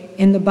Spirit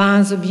in the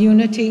bonds of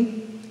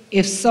unity?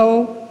 If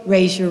so,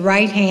 raise your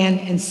right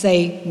hand and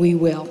say, we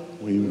will.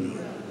 We will.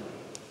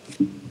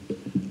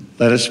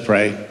 Let us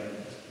pray.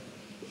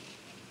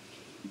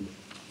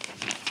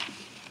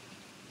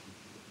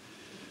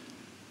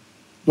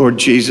 Lord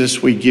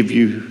Jesus, we give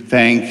you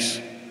thanks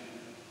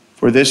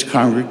for this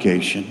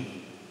congregation,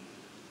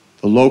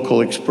 the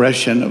local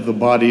expression of the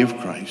body of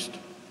Christ.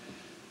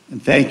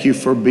 And thank you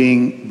for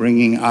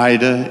bringing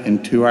Ida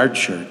into our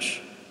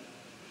church.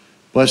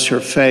 Bless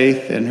her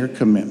faith and her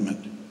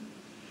commitment.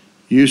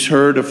 Use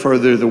her to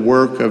further the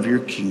work of your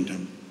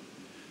kingdom.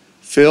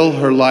 Fill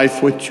her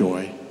life with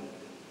joy,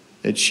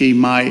 that she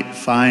might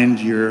find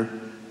your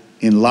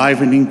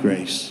enlivening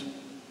grace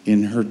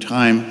in her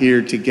time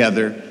here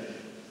together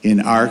in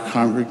our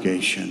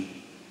congregation.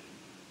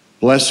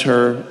 Bless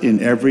her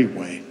in every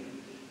way.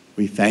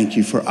 We thank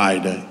you for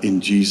Ida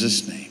in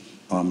Jesus' name.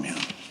 Amen.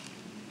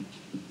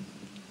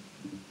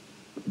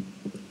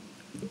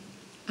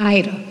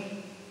 Ida,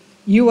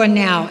 you are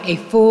now a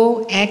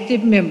full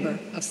active member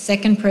of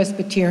Second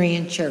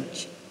Presbyterian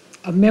Church,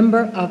 a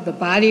member of the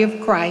body of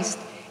Christ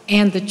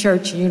and the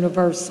Church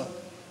Universal.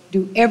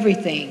 Do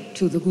everything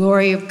to the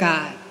glory of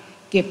God.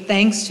 Give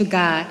thanks to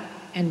God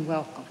and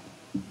welcome.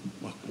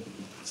 Welcome.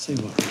 Say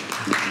welcome.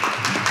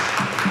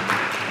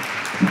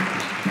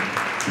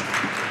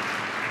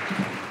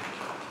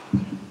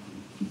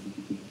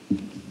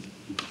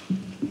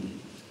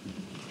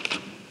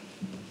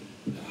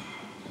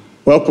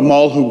 Welcome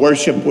all who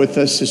worship with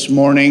us this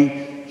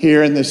morning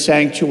here in the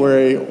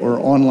sanctuary or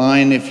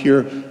online. If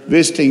you're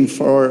visiting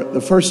for the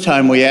first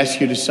time, we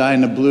ask you to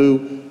sign a blue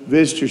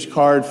visitor's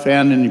card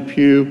found in your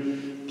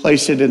pew.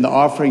 Place it in the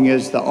offering.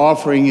 As the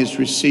offering is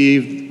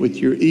received with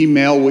your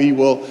email, we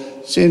will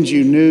send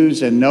you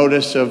news and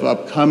notice of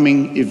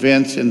upcoming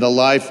events in the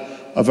life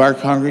of our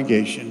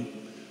congregation.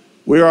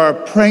 We are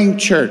a praying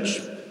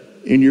church.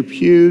 In your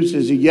pews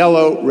is a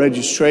yellow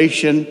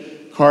registration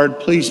card.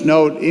 Please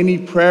note any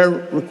prayer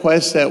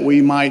requests that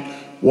we might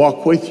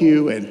walk with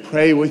you and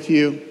pray with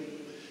you.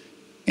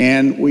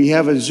 And we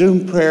have a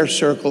Zoom prayer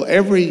circle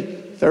every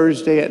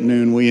Thursday at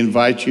noon. We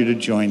invite you to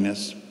join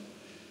us.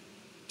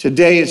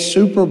 Today is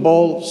Super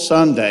Bowl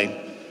Sunday,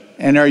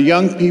 and our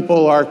young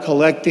people are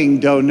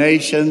collecting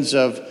donations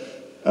of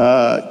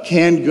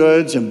canned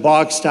goods and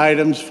boxed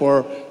items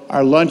for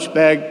our lunch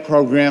bag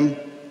program.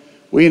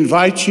 We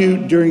invite you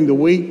during the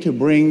week to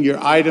bring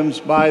your items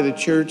by the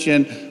church,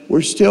 and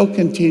we're still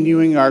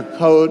continuing our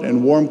coat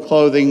and warm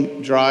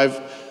clothing drive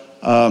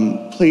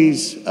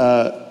Please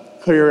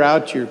clean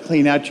out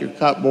your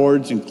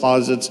cupboards and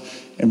closets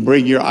and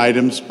bring your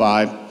items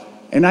by.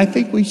 And I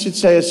think we should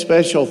say a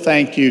special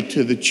thank you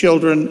to the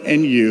children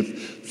and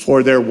youth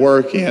for their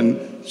work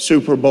in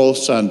Super Bowl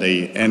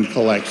Sunday and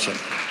collection.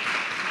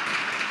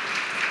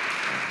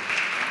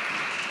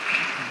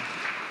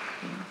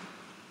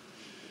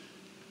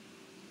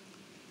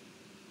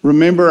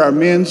 Remember, our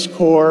men's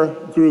core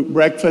group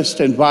breakfast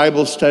and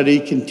Bible study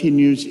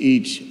continues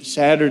each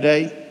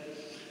Saturday.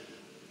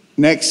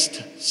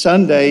 Next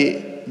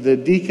Sunday, the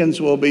deacons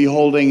will be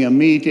holding a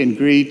meet and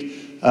greet.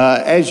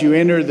 As you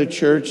enter the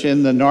church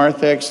in the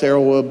narthex, there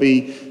will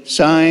be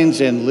signs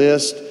and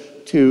lists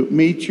to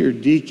meet your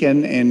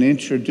deacon and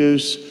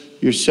introduce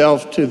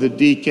yourself to the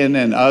deacon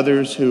and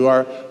others who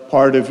are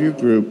part of your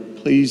group.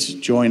 Please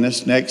join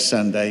us next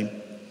Sunday.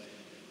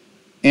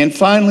 And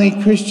finally,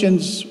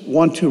 Christians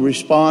want to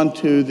respond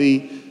to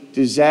the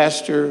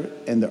disaster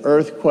and the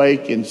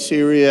earthquake in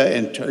Syria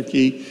and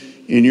Turkey.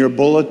 In your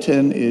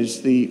bulletin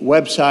is the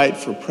website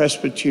for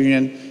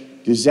Presbyterian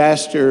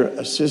Disaster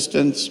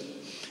Assistance,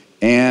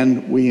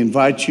 and we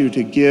invite you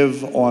to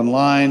give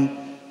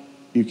online.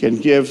 You can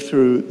give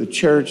through the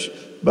church,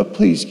 but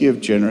please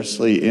give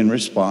generously in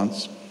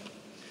response.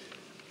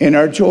 In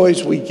our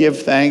joys, we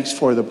give thanks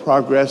for the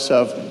progress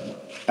of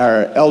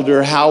our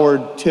elder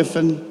Howard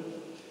Tiffin.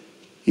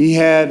 He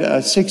had a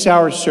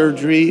 6-hour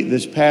surgery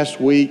this past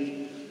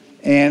week,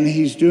 and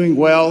he's doing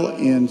well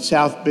in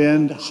South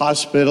Bend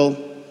Hospital.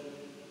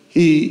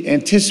 He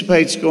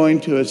anticipates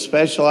going to a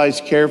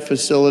specialized care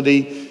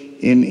facility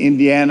in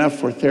Indiana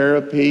for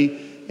therapy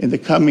in the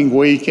coming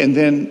week, and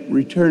then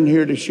return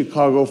here to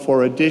Chicago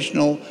for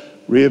additional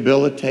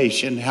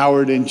rehabilitation.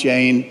 Howard and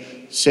Jane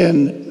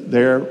send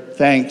their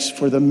thanks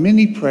for the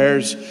many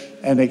prayers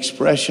and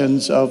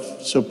expressions of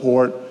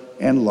support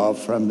and love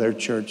from their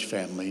church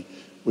family.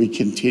 We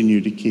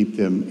continue to keep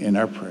them in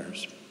our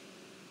prayers.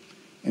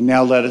 And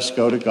now let us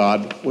go to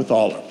God with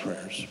all our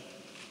prayers.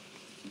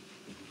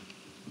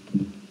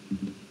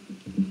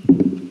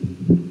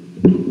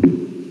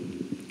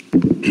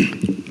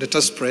 Let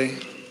us pray.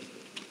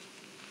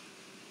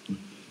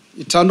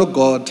 Eternal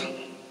God,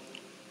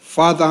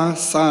 Father,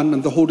 Son,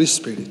 and the Holy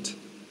Spirit,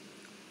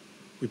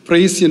 we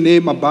praise your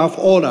name above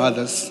all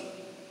others,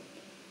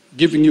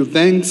 giving you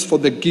thanks for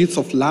the gifts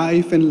of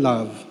life and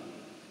love.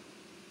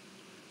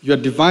 Your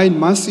divine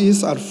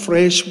mercies are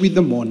fresh with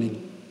the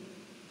morning,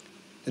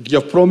 and you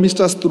have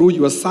promised us through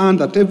your Son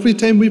that every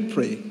time we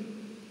pray,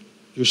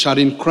 you shall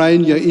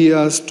incline your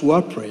ears to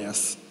our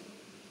prayers.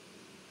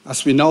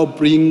 As we now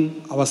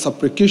bring our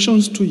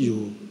supplications to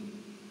you,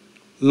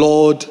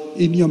 Lord,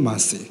 in your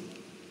mercy.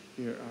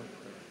 Hear our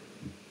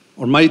prayer.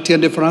 Almighty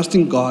and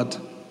everlasting God,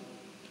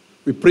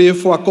 we pray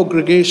for our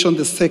congregation,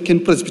 the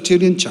Second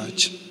Presbyterian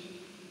Church.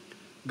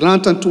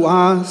 Grant unto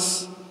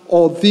us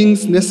all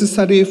things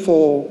necessary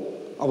for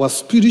our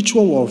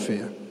spiritual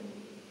warfare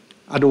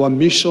and our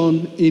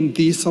mission in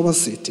this our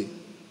city.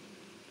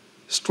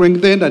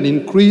 Strengthen and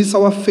increase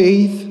our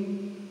faith.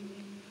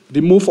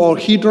 Remove all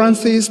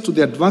hindrances to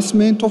the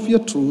advancement of your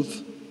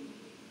truth,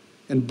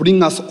 and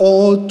bring us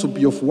all to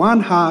be of one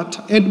heart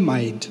and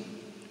mind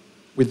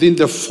within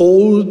the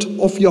fold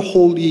of your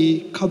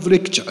holy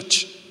Catholic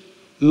Church.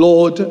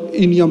 Lord,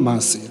 in your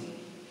mercy.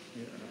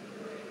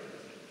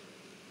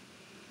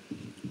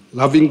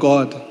 Loving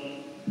God,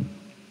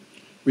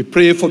 we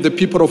pray for the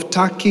people of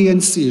Turkey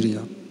and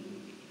Syria,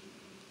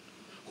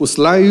 whose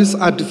lives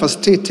are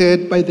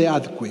devastated by the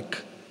earthquake.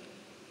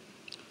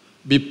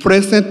 Be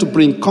present to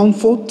bring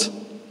comfort,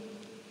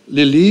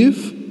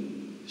 relief,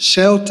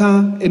 shelter,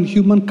 and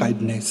human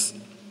kindness.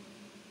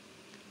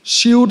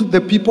 Shield the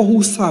people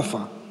who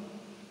suffer.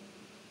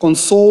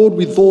 Console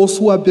with those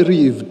who are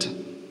bereaved.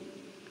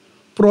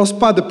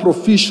 Prosper the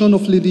provision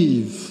of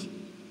relief.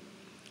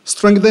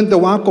 Strengthen the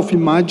work of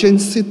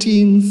emergency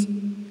teams,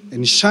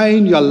 and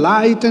shine your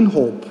light and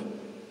hope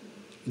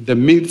in the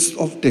midst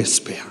of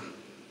despair.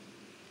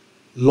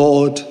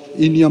 Lord,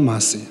 in your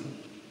mercy.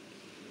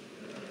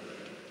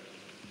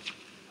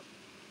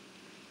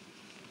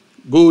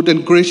 Good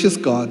and gracious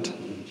God,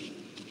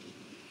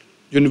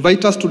 you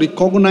invite us to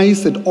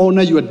recognize and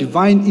honor your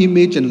divine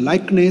image and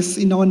likeness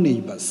in our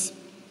neighbors.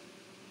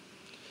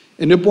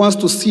 Enable us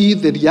to see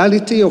the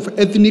reality of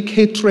ethnic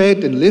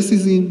hatred and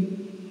racism,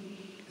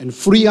 and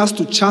free us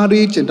to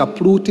challenge and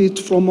uproot it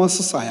from our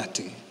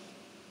society,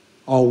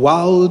 our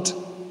world,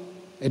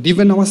 and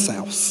even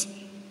ourselves.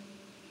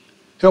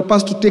 Help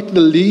us to take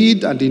the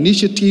lead and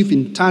initiative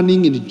in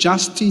turning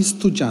injustice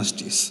to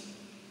justice,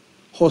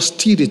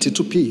 hostility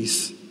to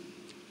peace,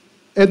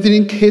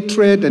 ethnic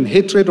hatred and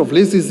hatred of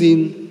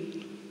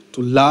racism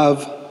to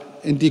love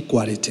and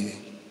equality.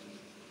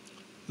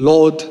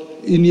 Lord,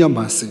 in your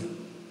mercy.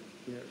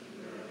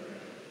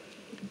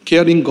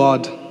 Caring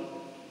God,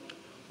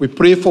 we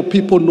pray for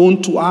people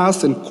known to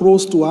us and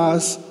close to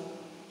us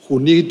who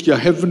need your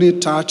heavenly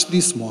touch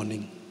this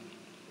morning.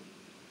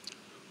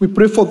 We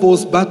pray for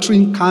those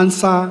battling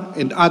cancer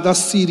and other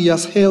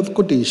serious health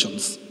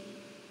conditions.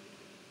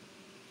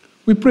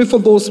 We pray for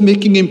those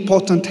making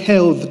important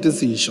health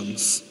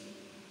decisions.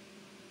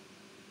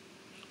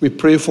 We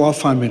pray for our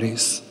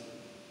families.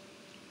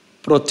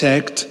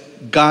 Protect,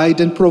 guide,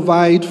 and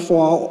provide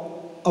for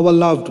our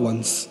loved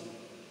ones.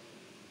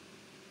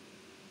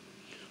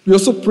 We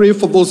also pray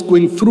for those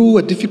going through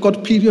a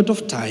difficult period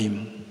of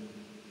time,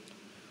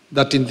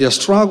 that in their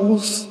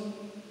struggles,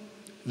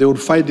 they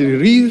would find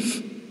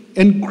relief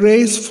and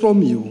grace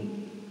from you.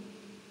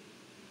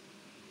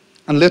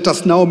 And let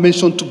us now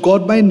mention to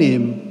God by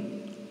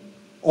name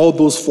all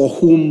those for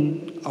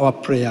whom our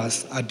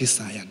prayers are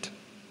desired.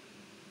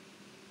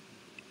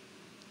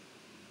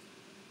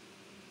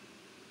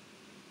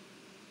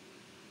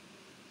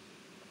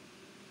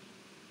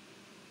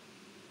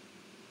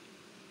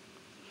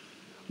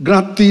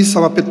 Grant these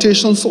our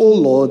petitions, O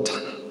Lord,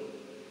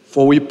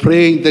 for we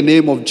pray in the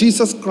name of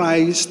Jesus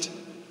Christ,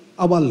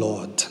 our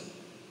Lord.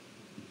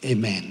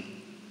 Amen.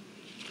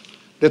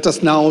 Let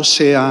us now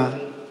share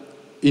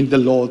in the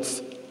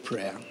Lord's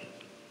Prayer.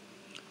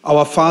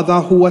 Our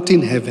Father who art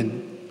in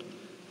heaven,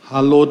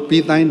 hallowed be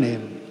thy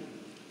name.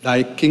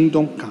 Thy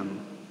kingdom come,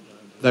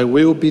 thy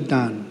will be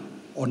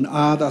done on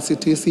earth as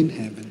it is in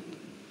heaven.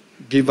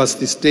 Give us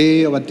this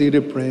day our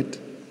daily bread,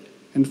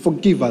 and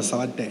forgive us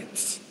our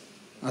debts,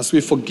 as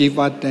we forgive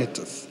our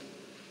debtors.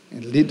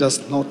 And lead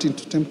us not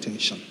into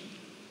temptation,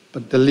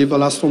 but deliver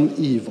us from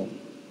evil.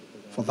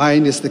 For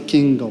thine is the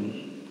kingdom,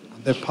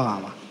 and the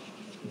power,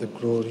 and the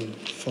glory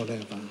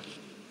forever.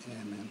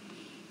 Amen.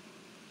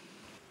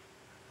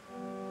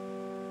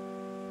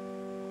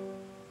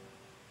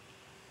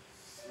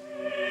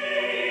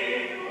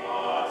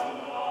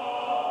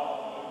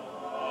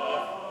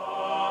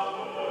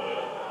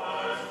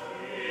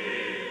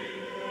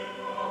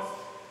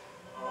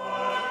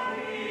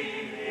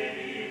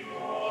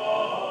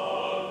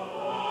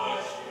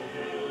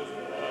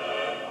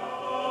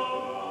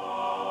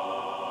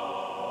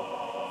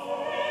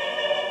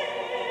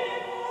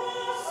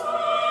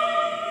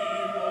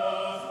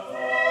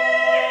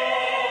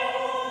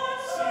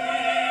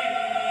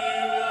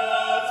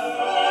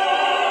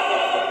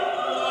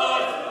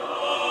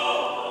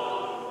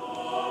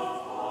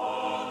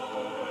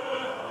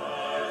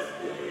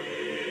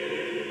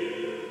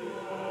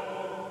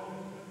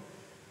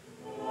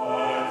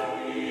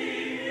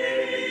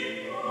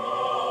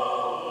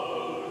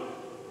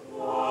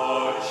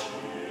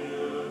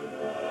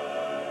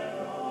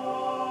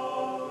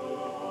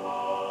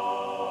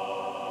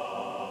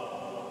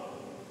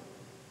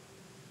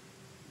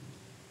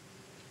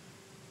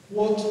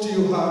 What do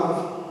you have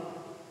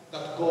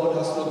that God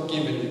has not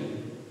given you?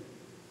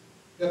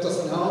 Let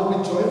us now,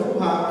 with joyful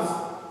hearts,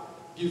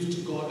 give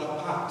to God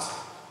a part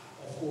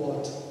of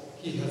what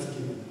he has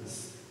given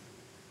us.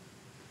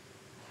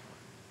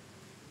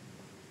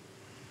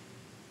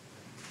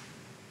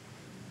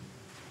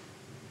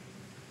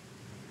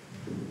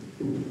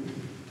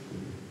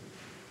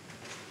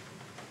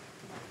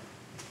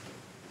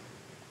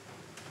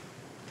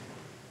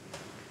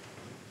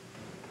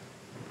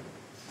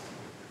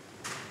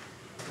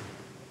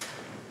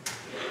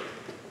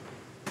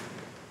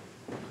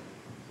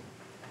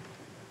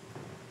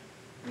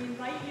 We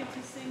invite you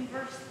to sing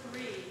verse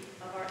 3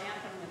 of our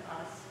anthem with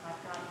us.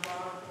 I've got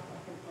love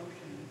like an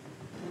ocean.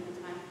 When the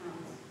time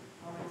comes,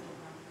 I'll raise a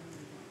hand for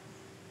you.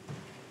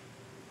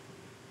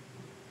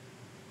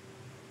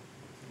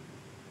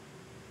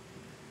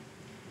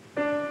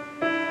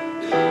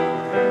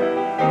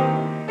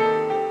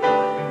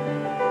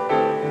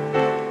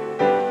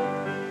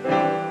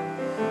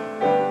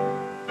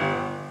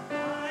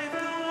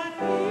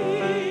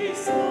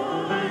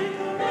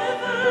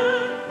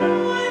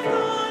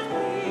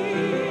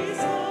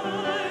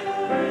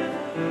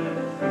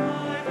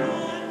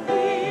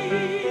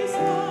 Peace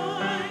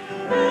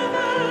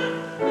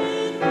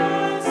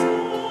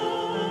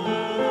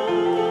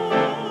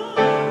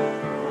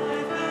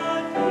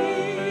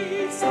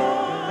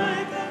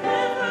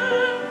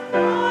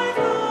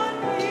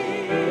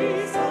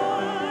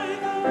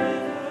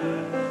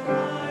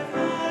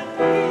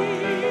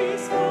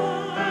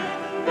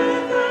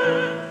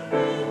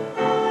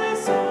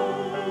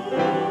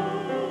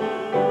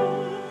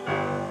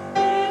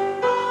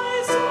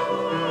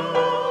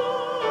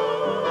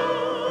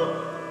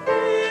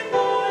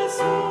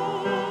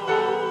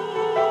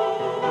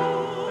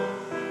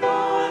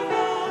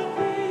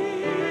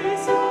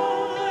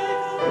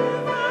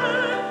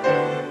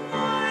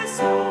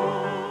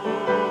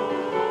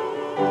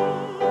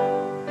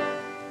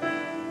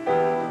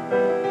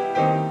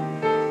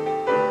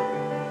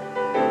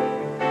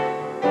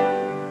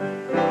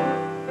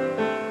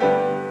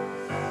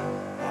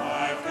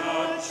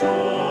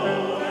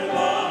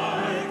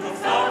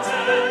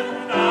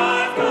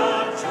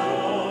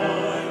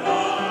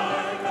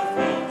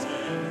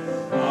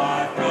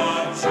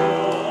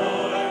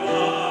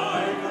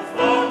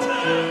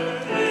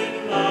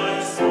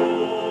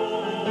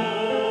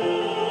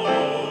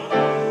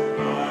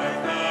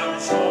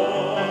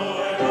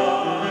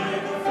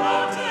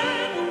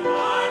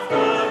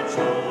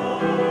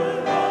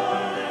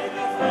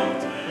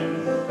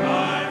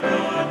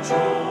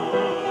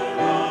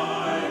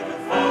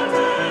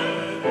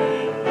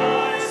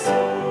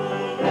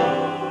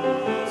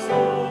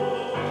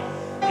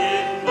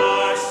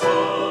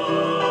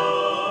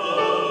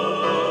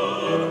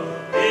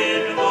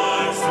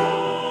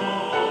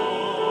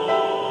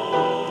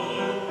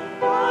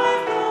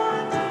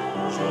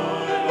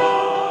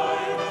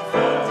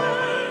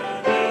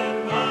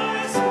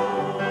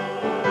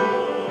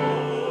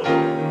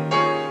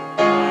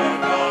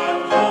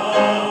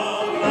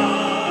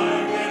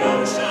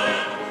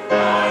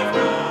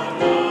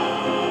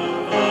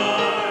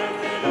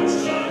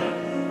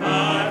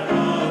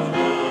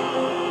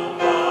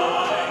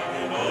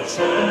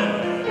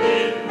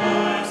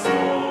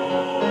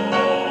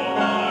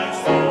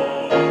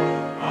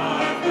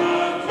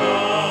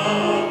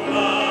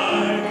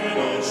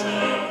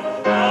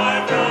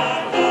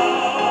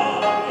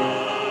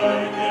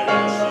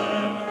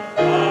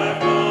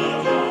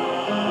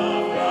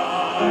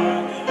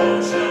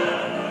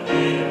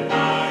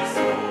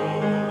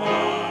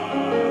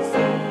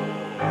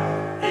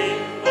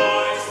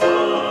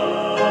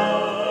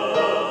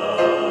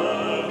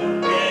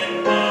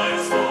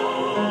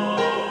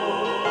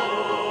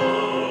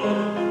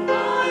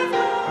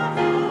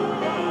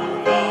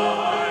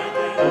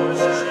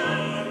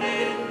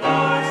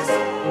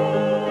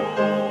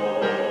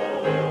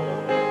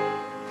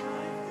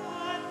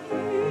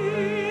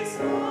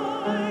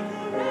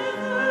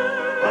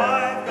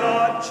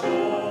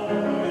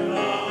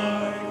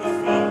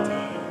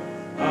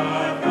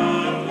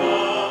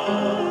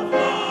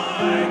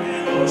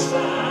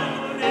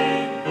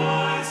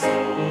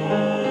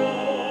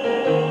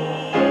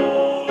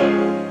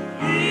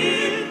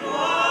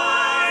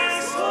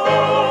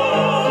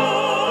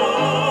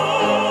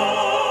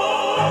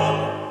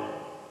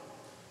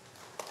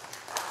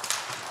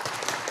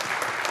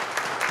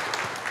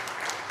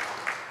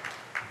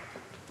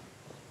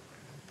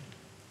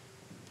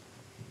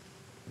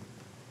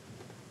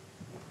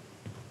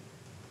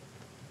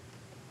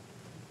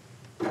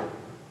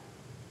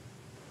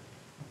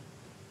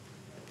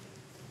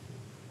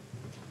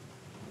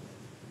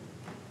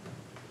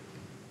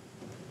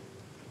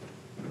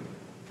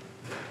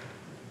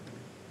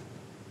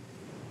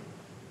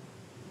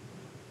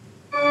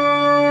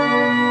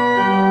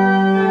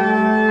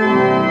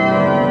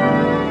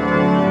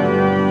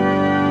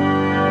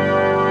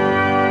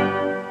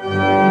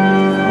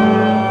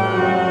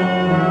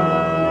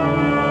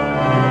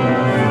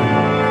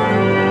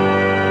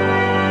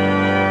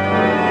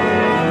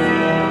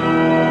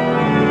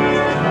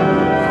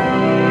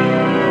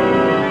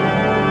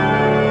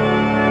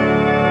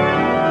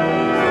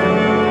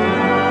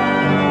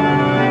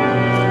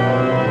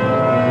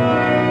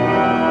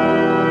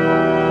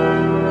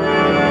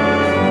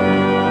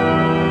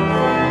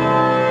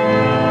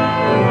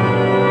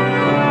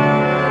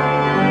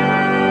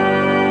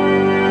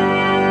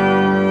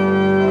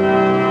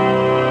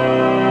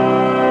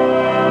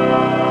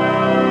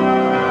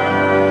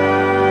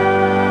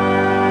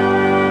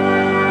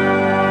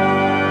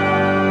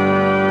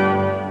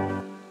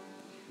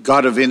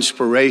God of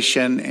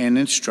inspiration and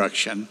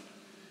instruction,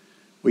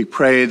 we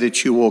pray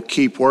that you will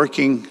keep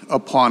working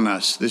upon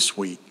us this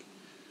week.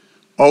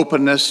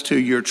 Open us to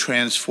your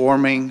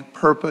transforming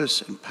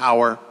purpose and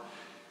power,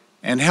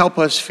 and help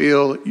us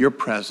feel your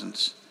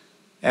presence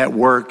at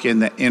work in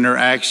the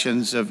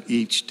interactions of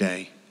each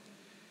day.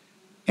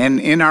 And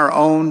in our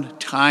own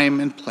time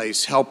and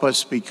place, help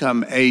us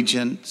become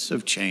agents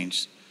of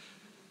change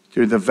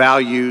through the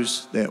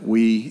values that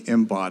we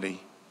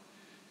embody.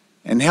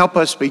 And help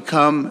us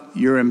become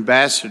your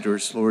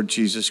ambassadors, Lord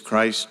Jesus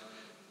Christ,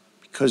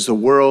 because the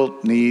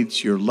world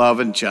needs your love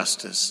and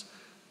justice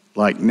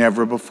like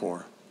never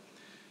before.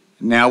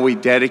 Now we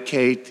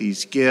dedicate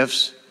these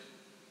gifts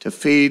to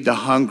feed the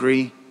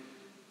hungry,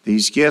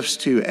 these gifts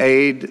to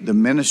aid the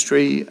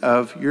ministry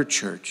of your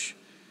church.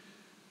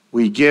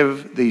 We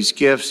give these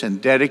gifts and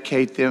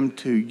dedicate them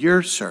to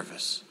your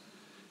service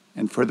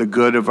and for the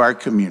good of our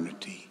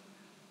community.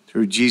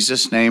 Through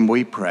Jesus' name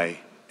we pray.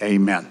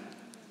 Amen.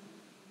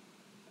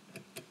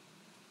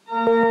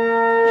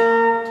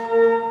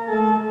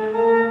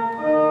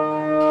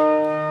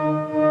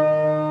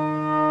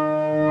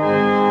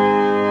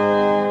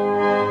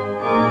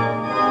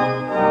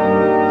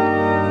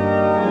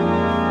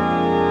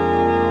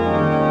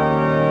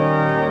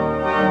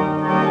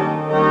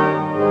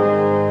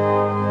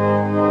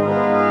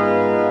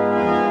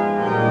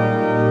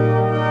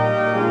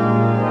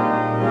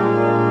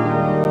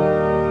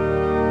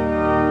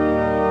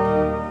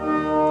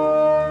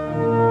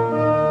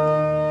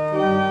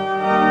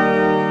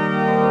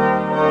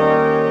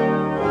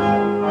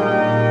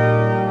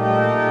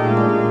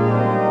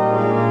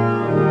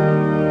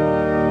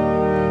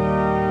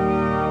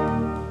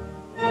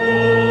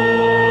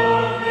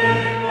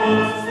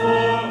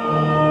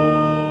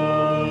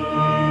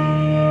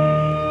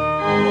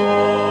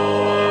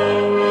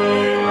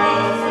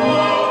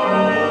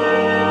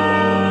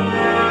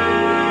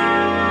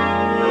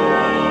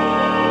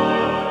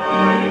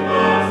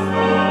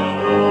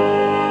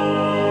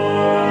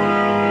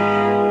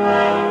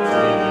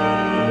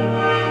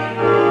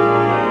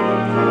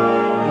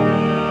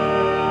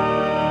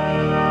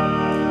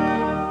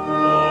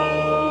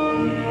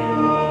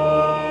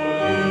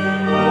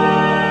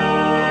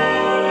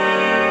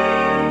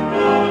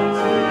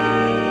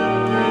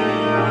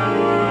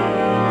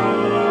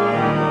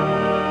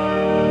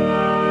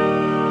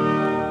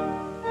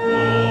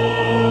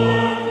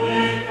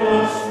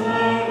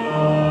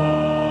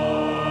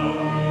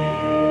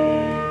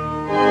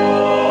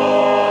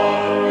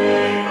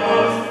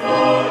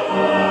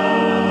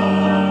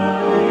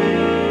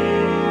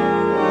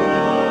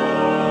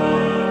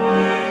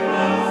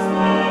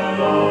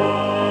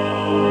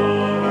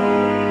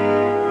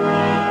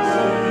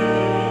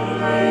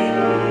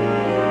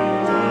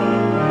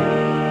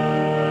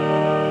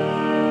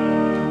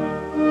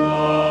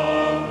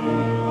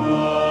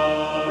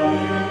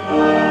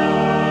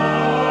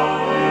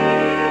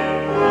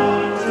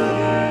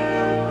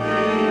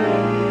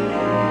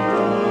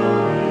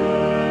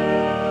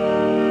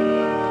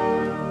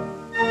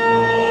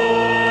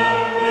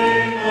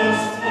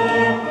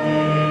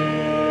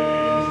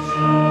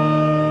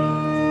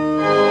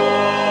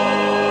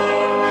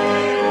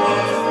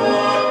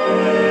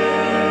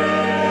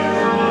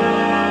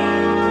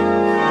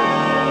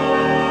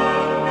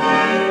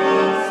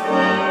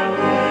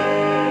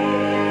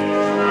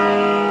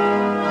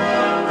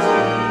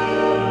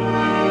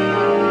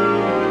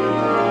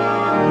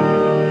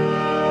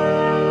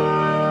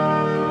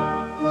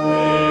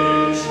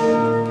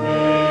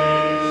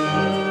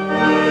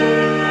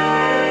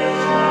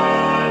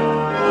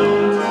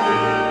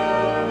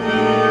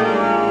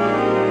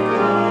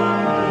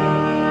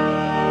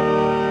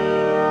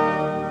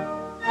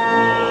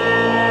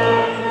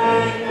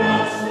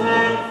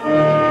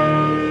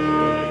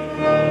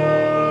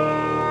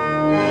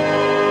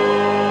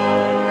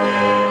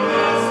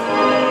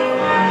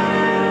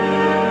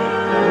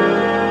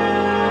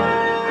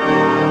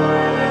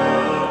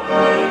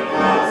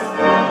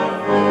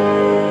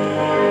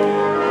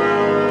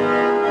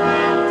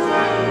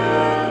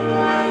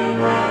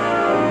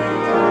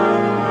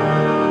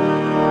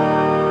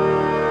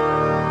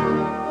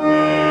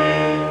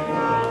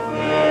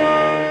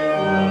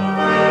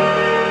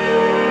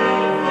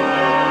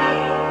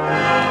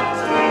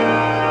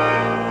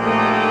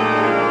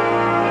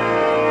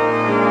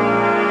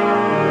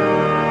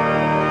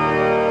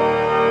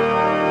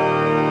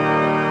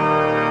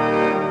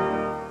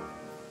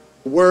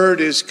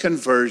 Word is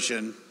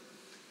conversion.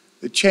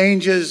 The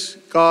changes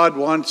God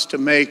wants to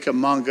make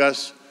among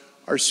us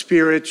are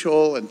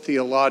spiritual and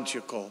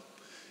theological.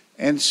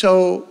 And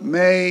so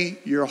may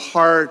your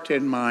heart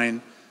and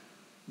mind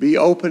be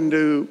open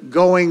to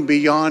going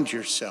beyond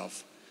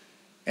yourself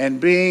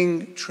and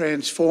being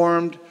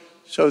transformed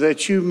so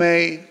that you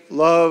may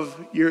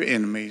love your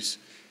enemies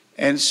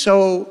and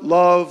so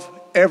love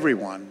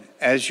everyone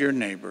as your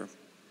neighbor.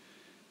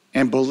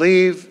 And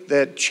believe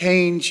that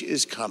change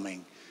is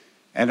coming,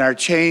 and our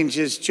change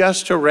is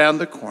just around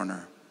the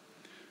corner.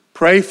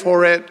 Pray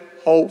for it,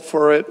 hope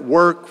for it,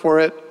 work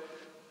for it,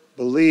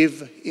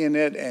 believe in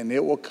it, and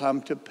it will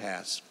come to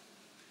pass.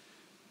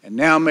 And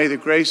now may the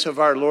grace of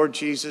our Lord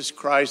Jesus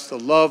Christ, the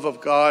love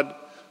of God,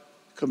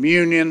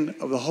 communion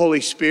of the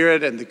Holy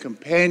Spirit, and the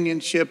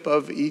companionship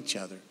of each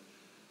other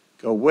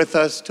go with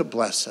us to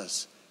bless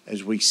us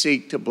as we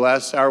seek to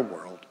bless our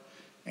world.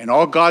 And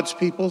all God's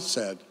people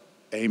said,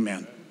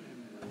 amen.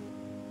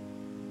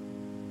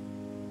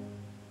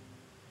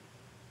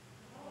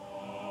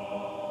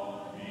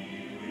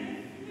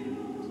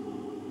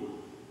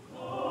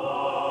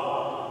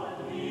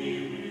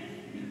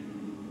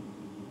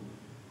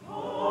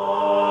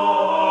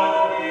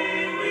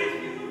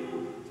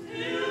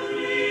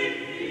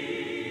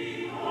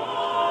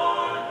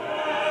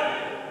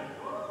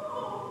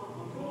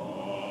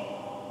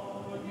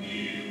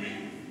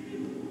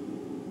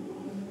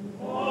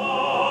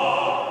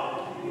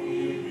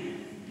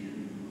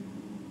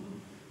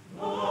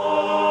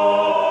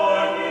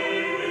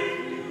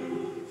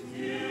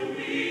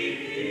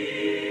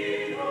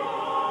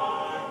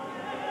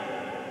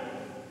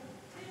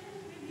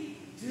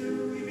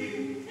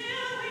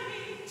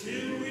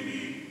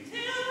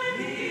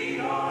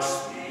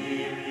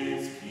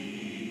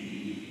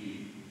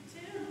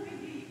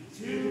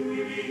 Till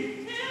we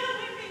meet.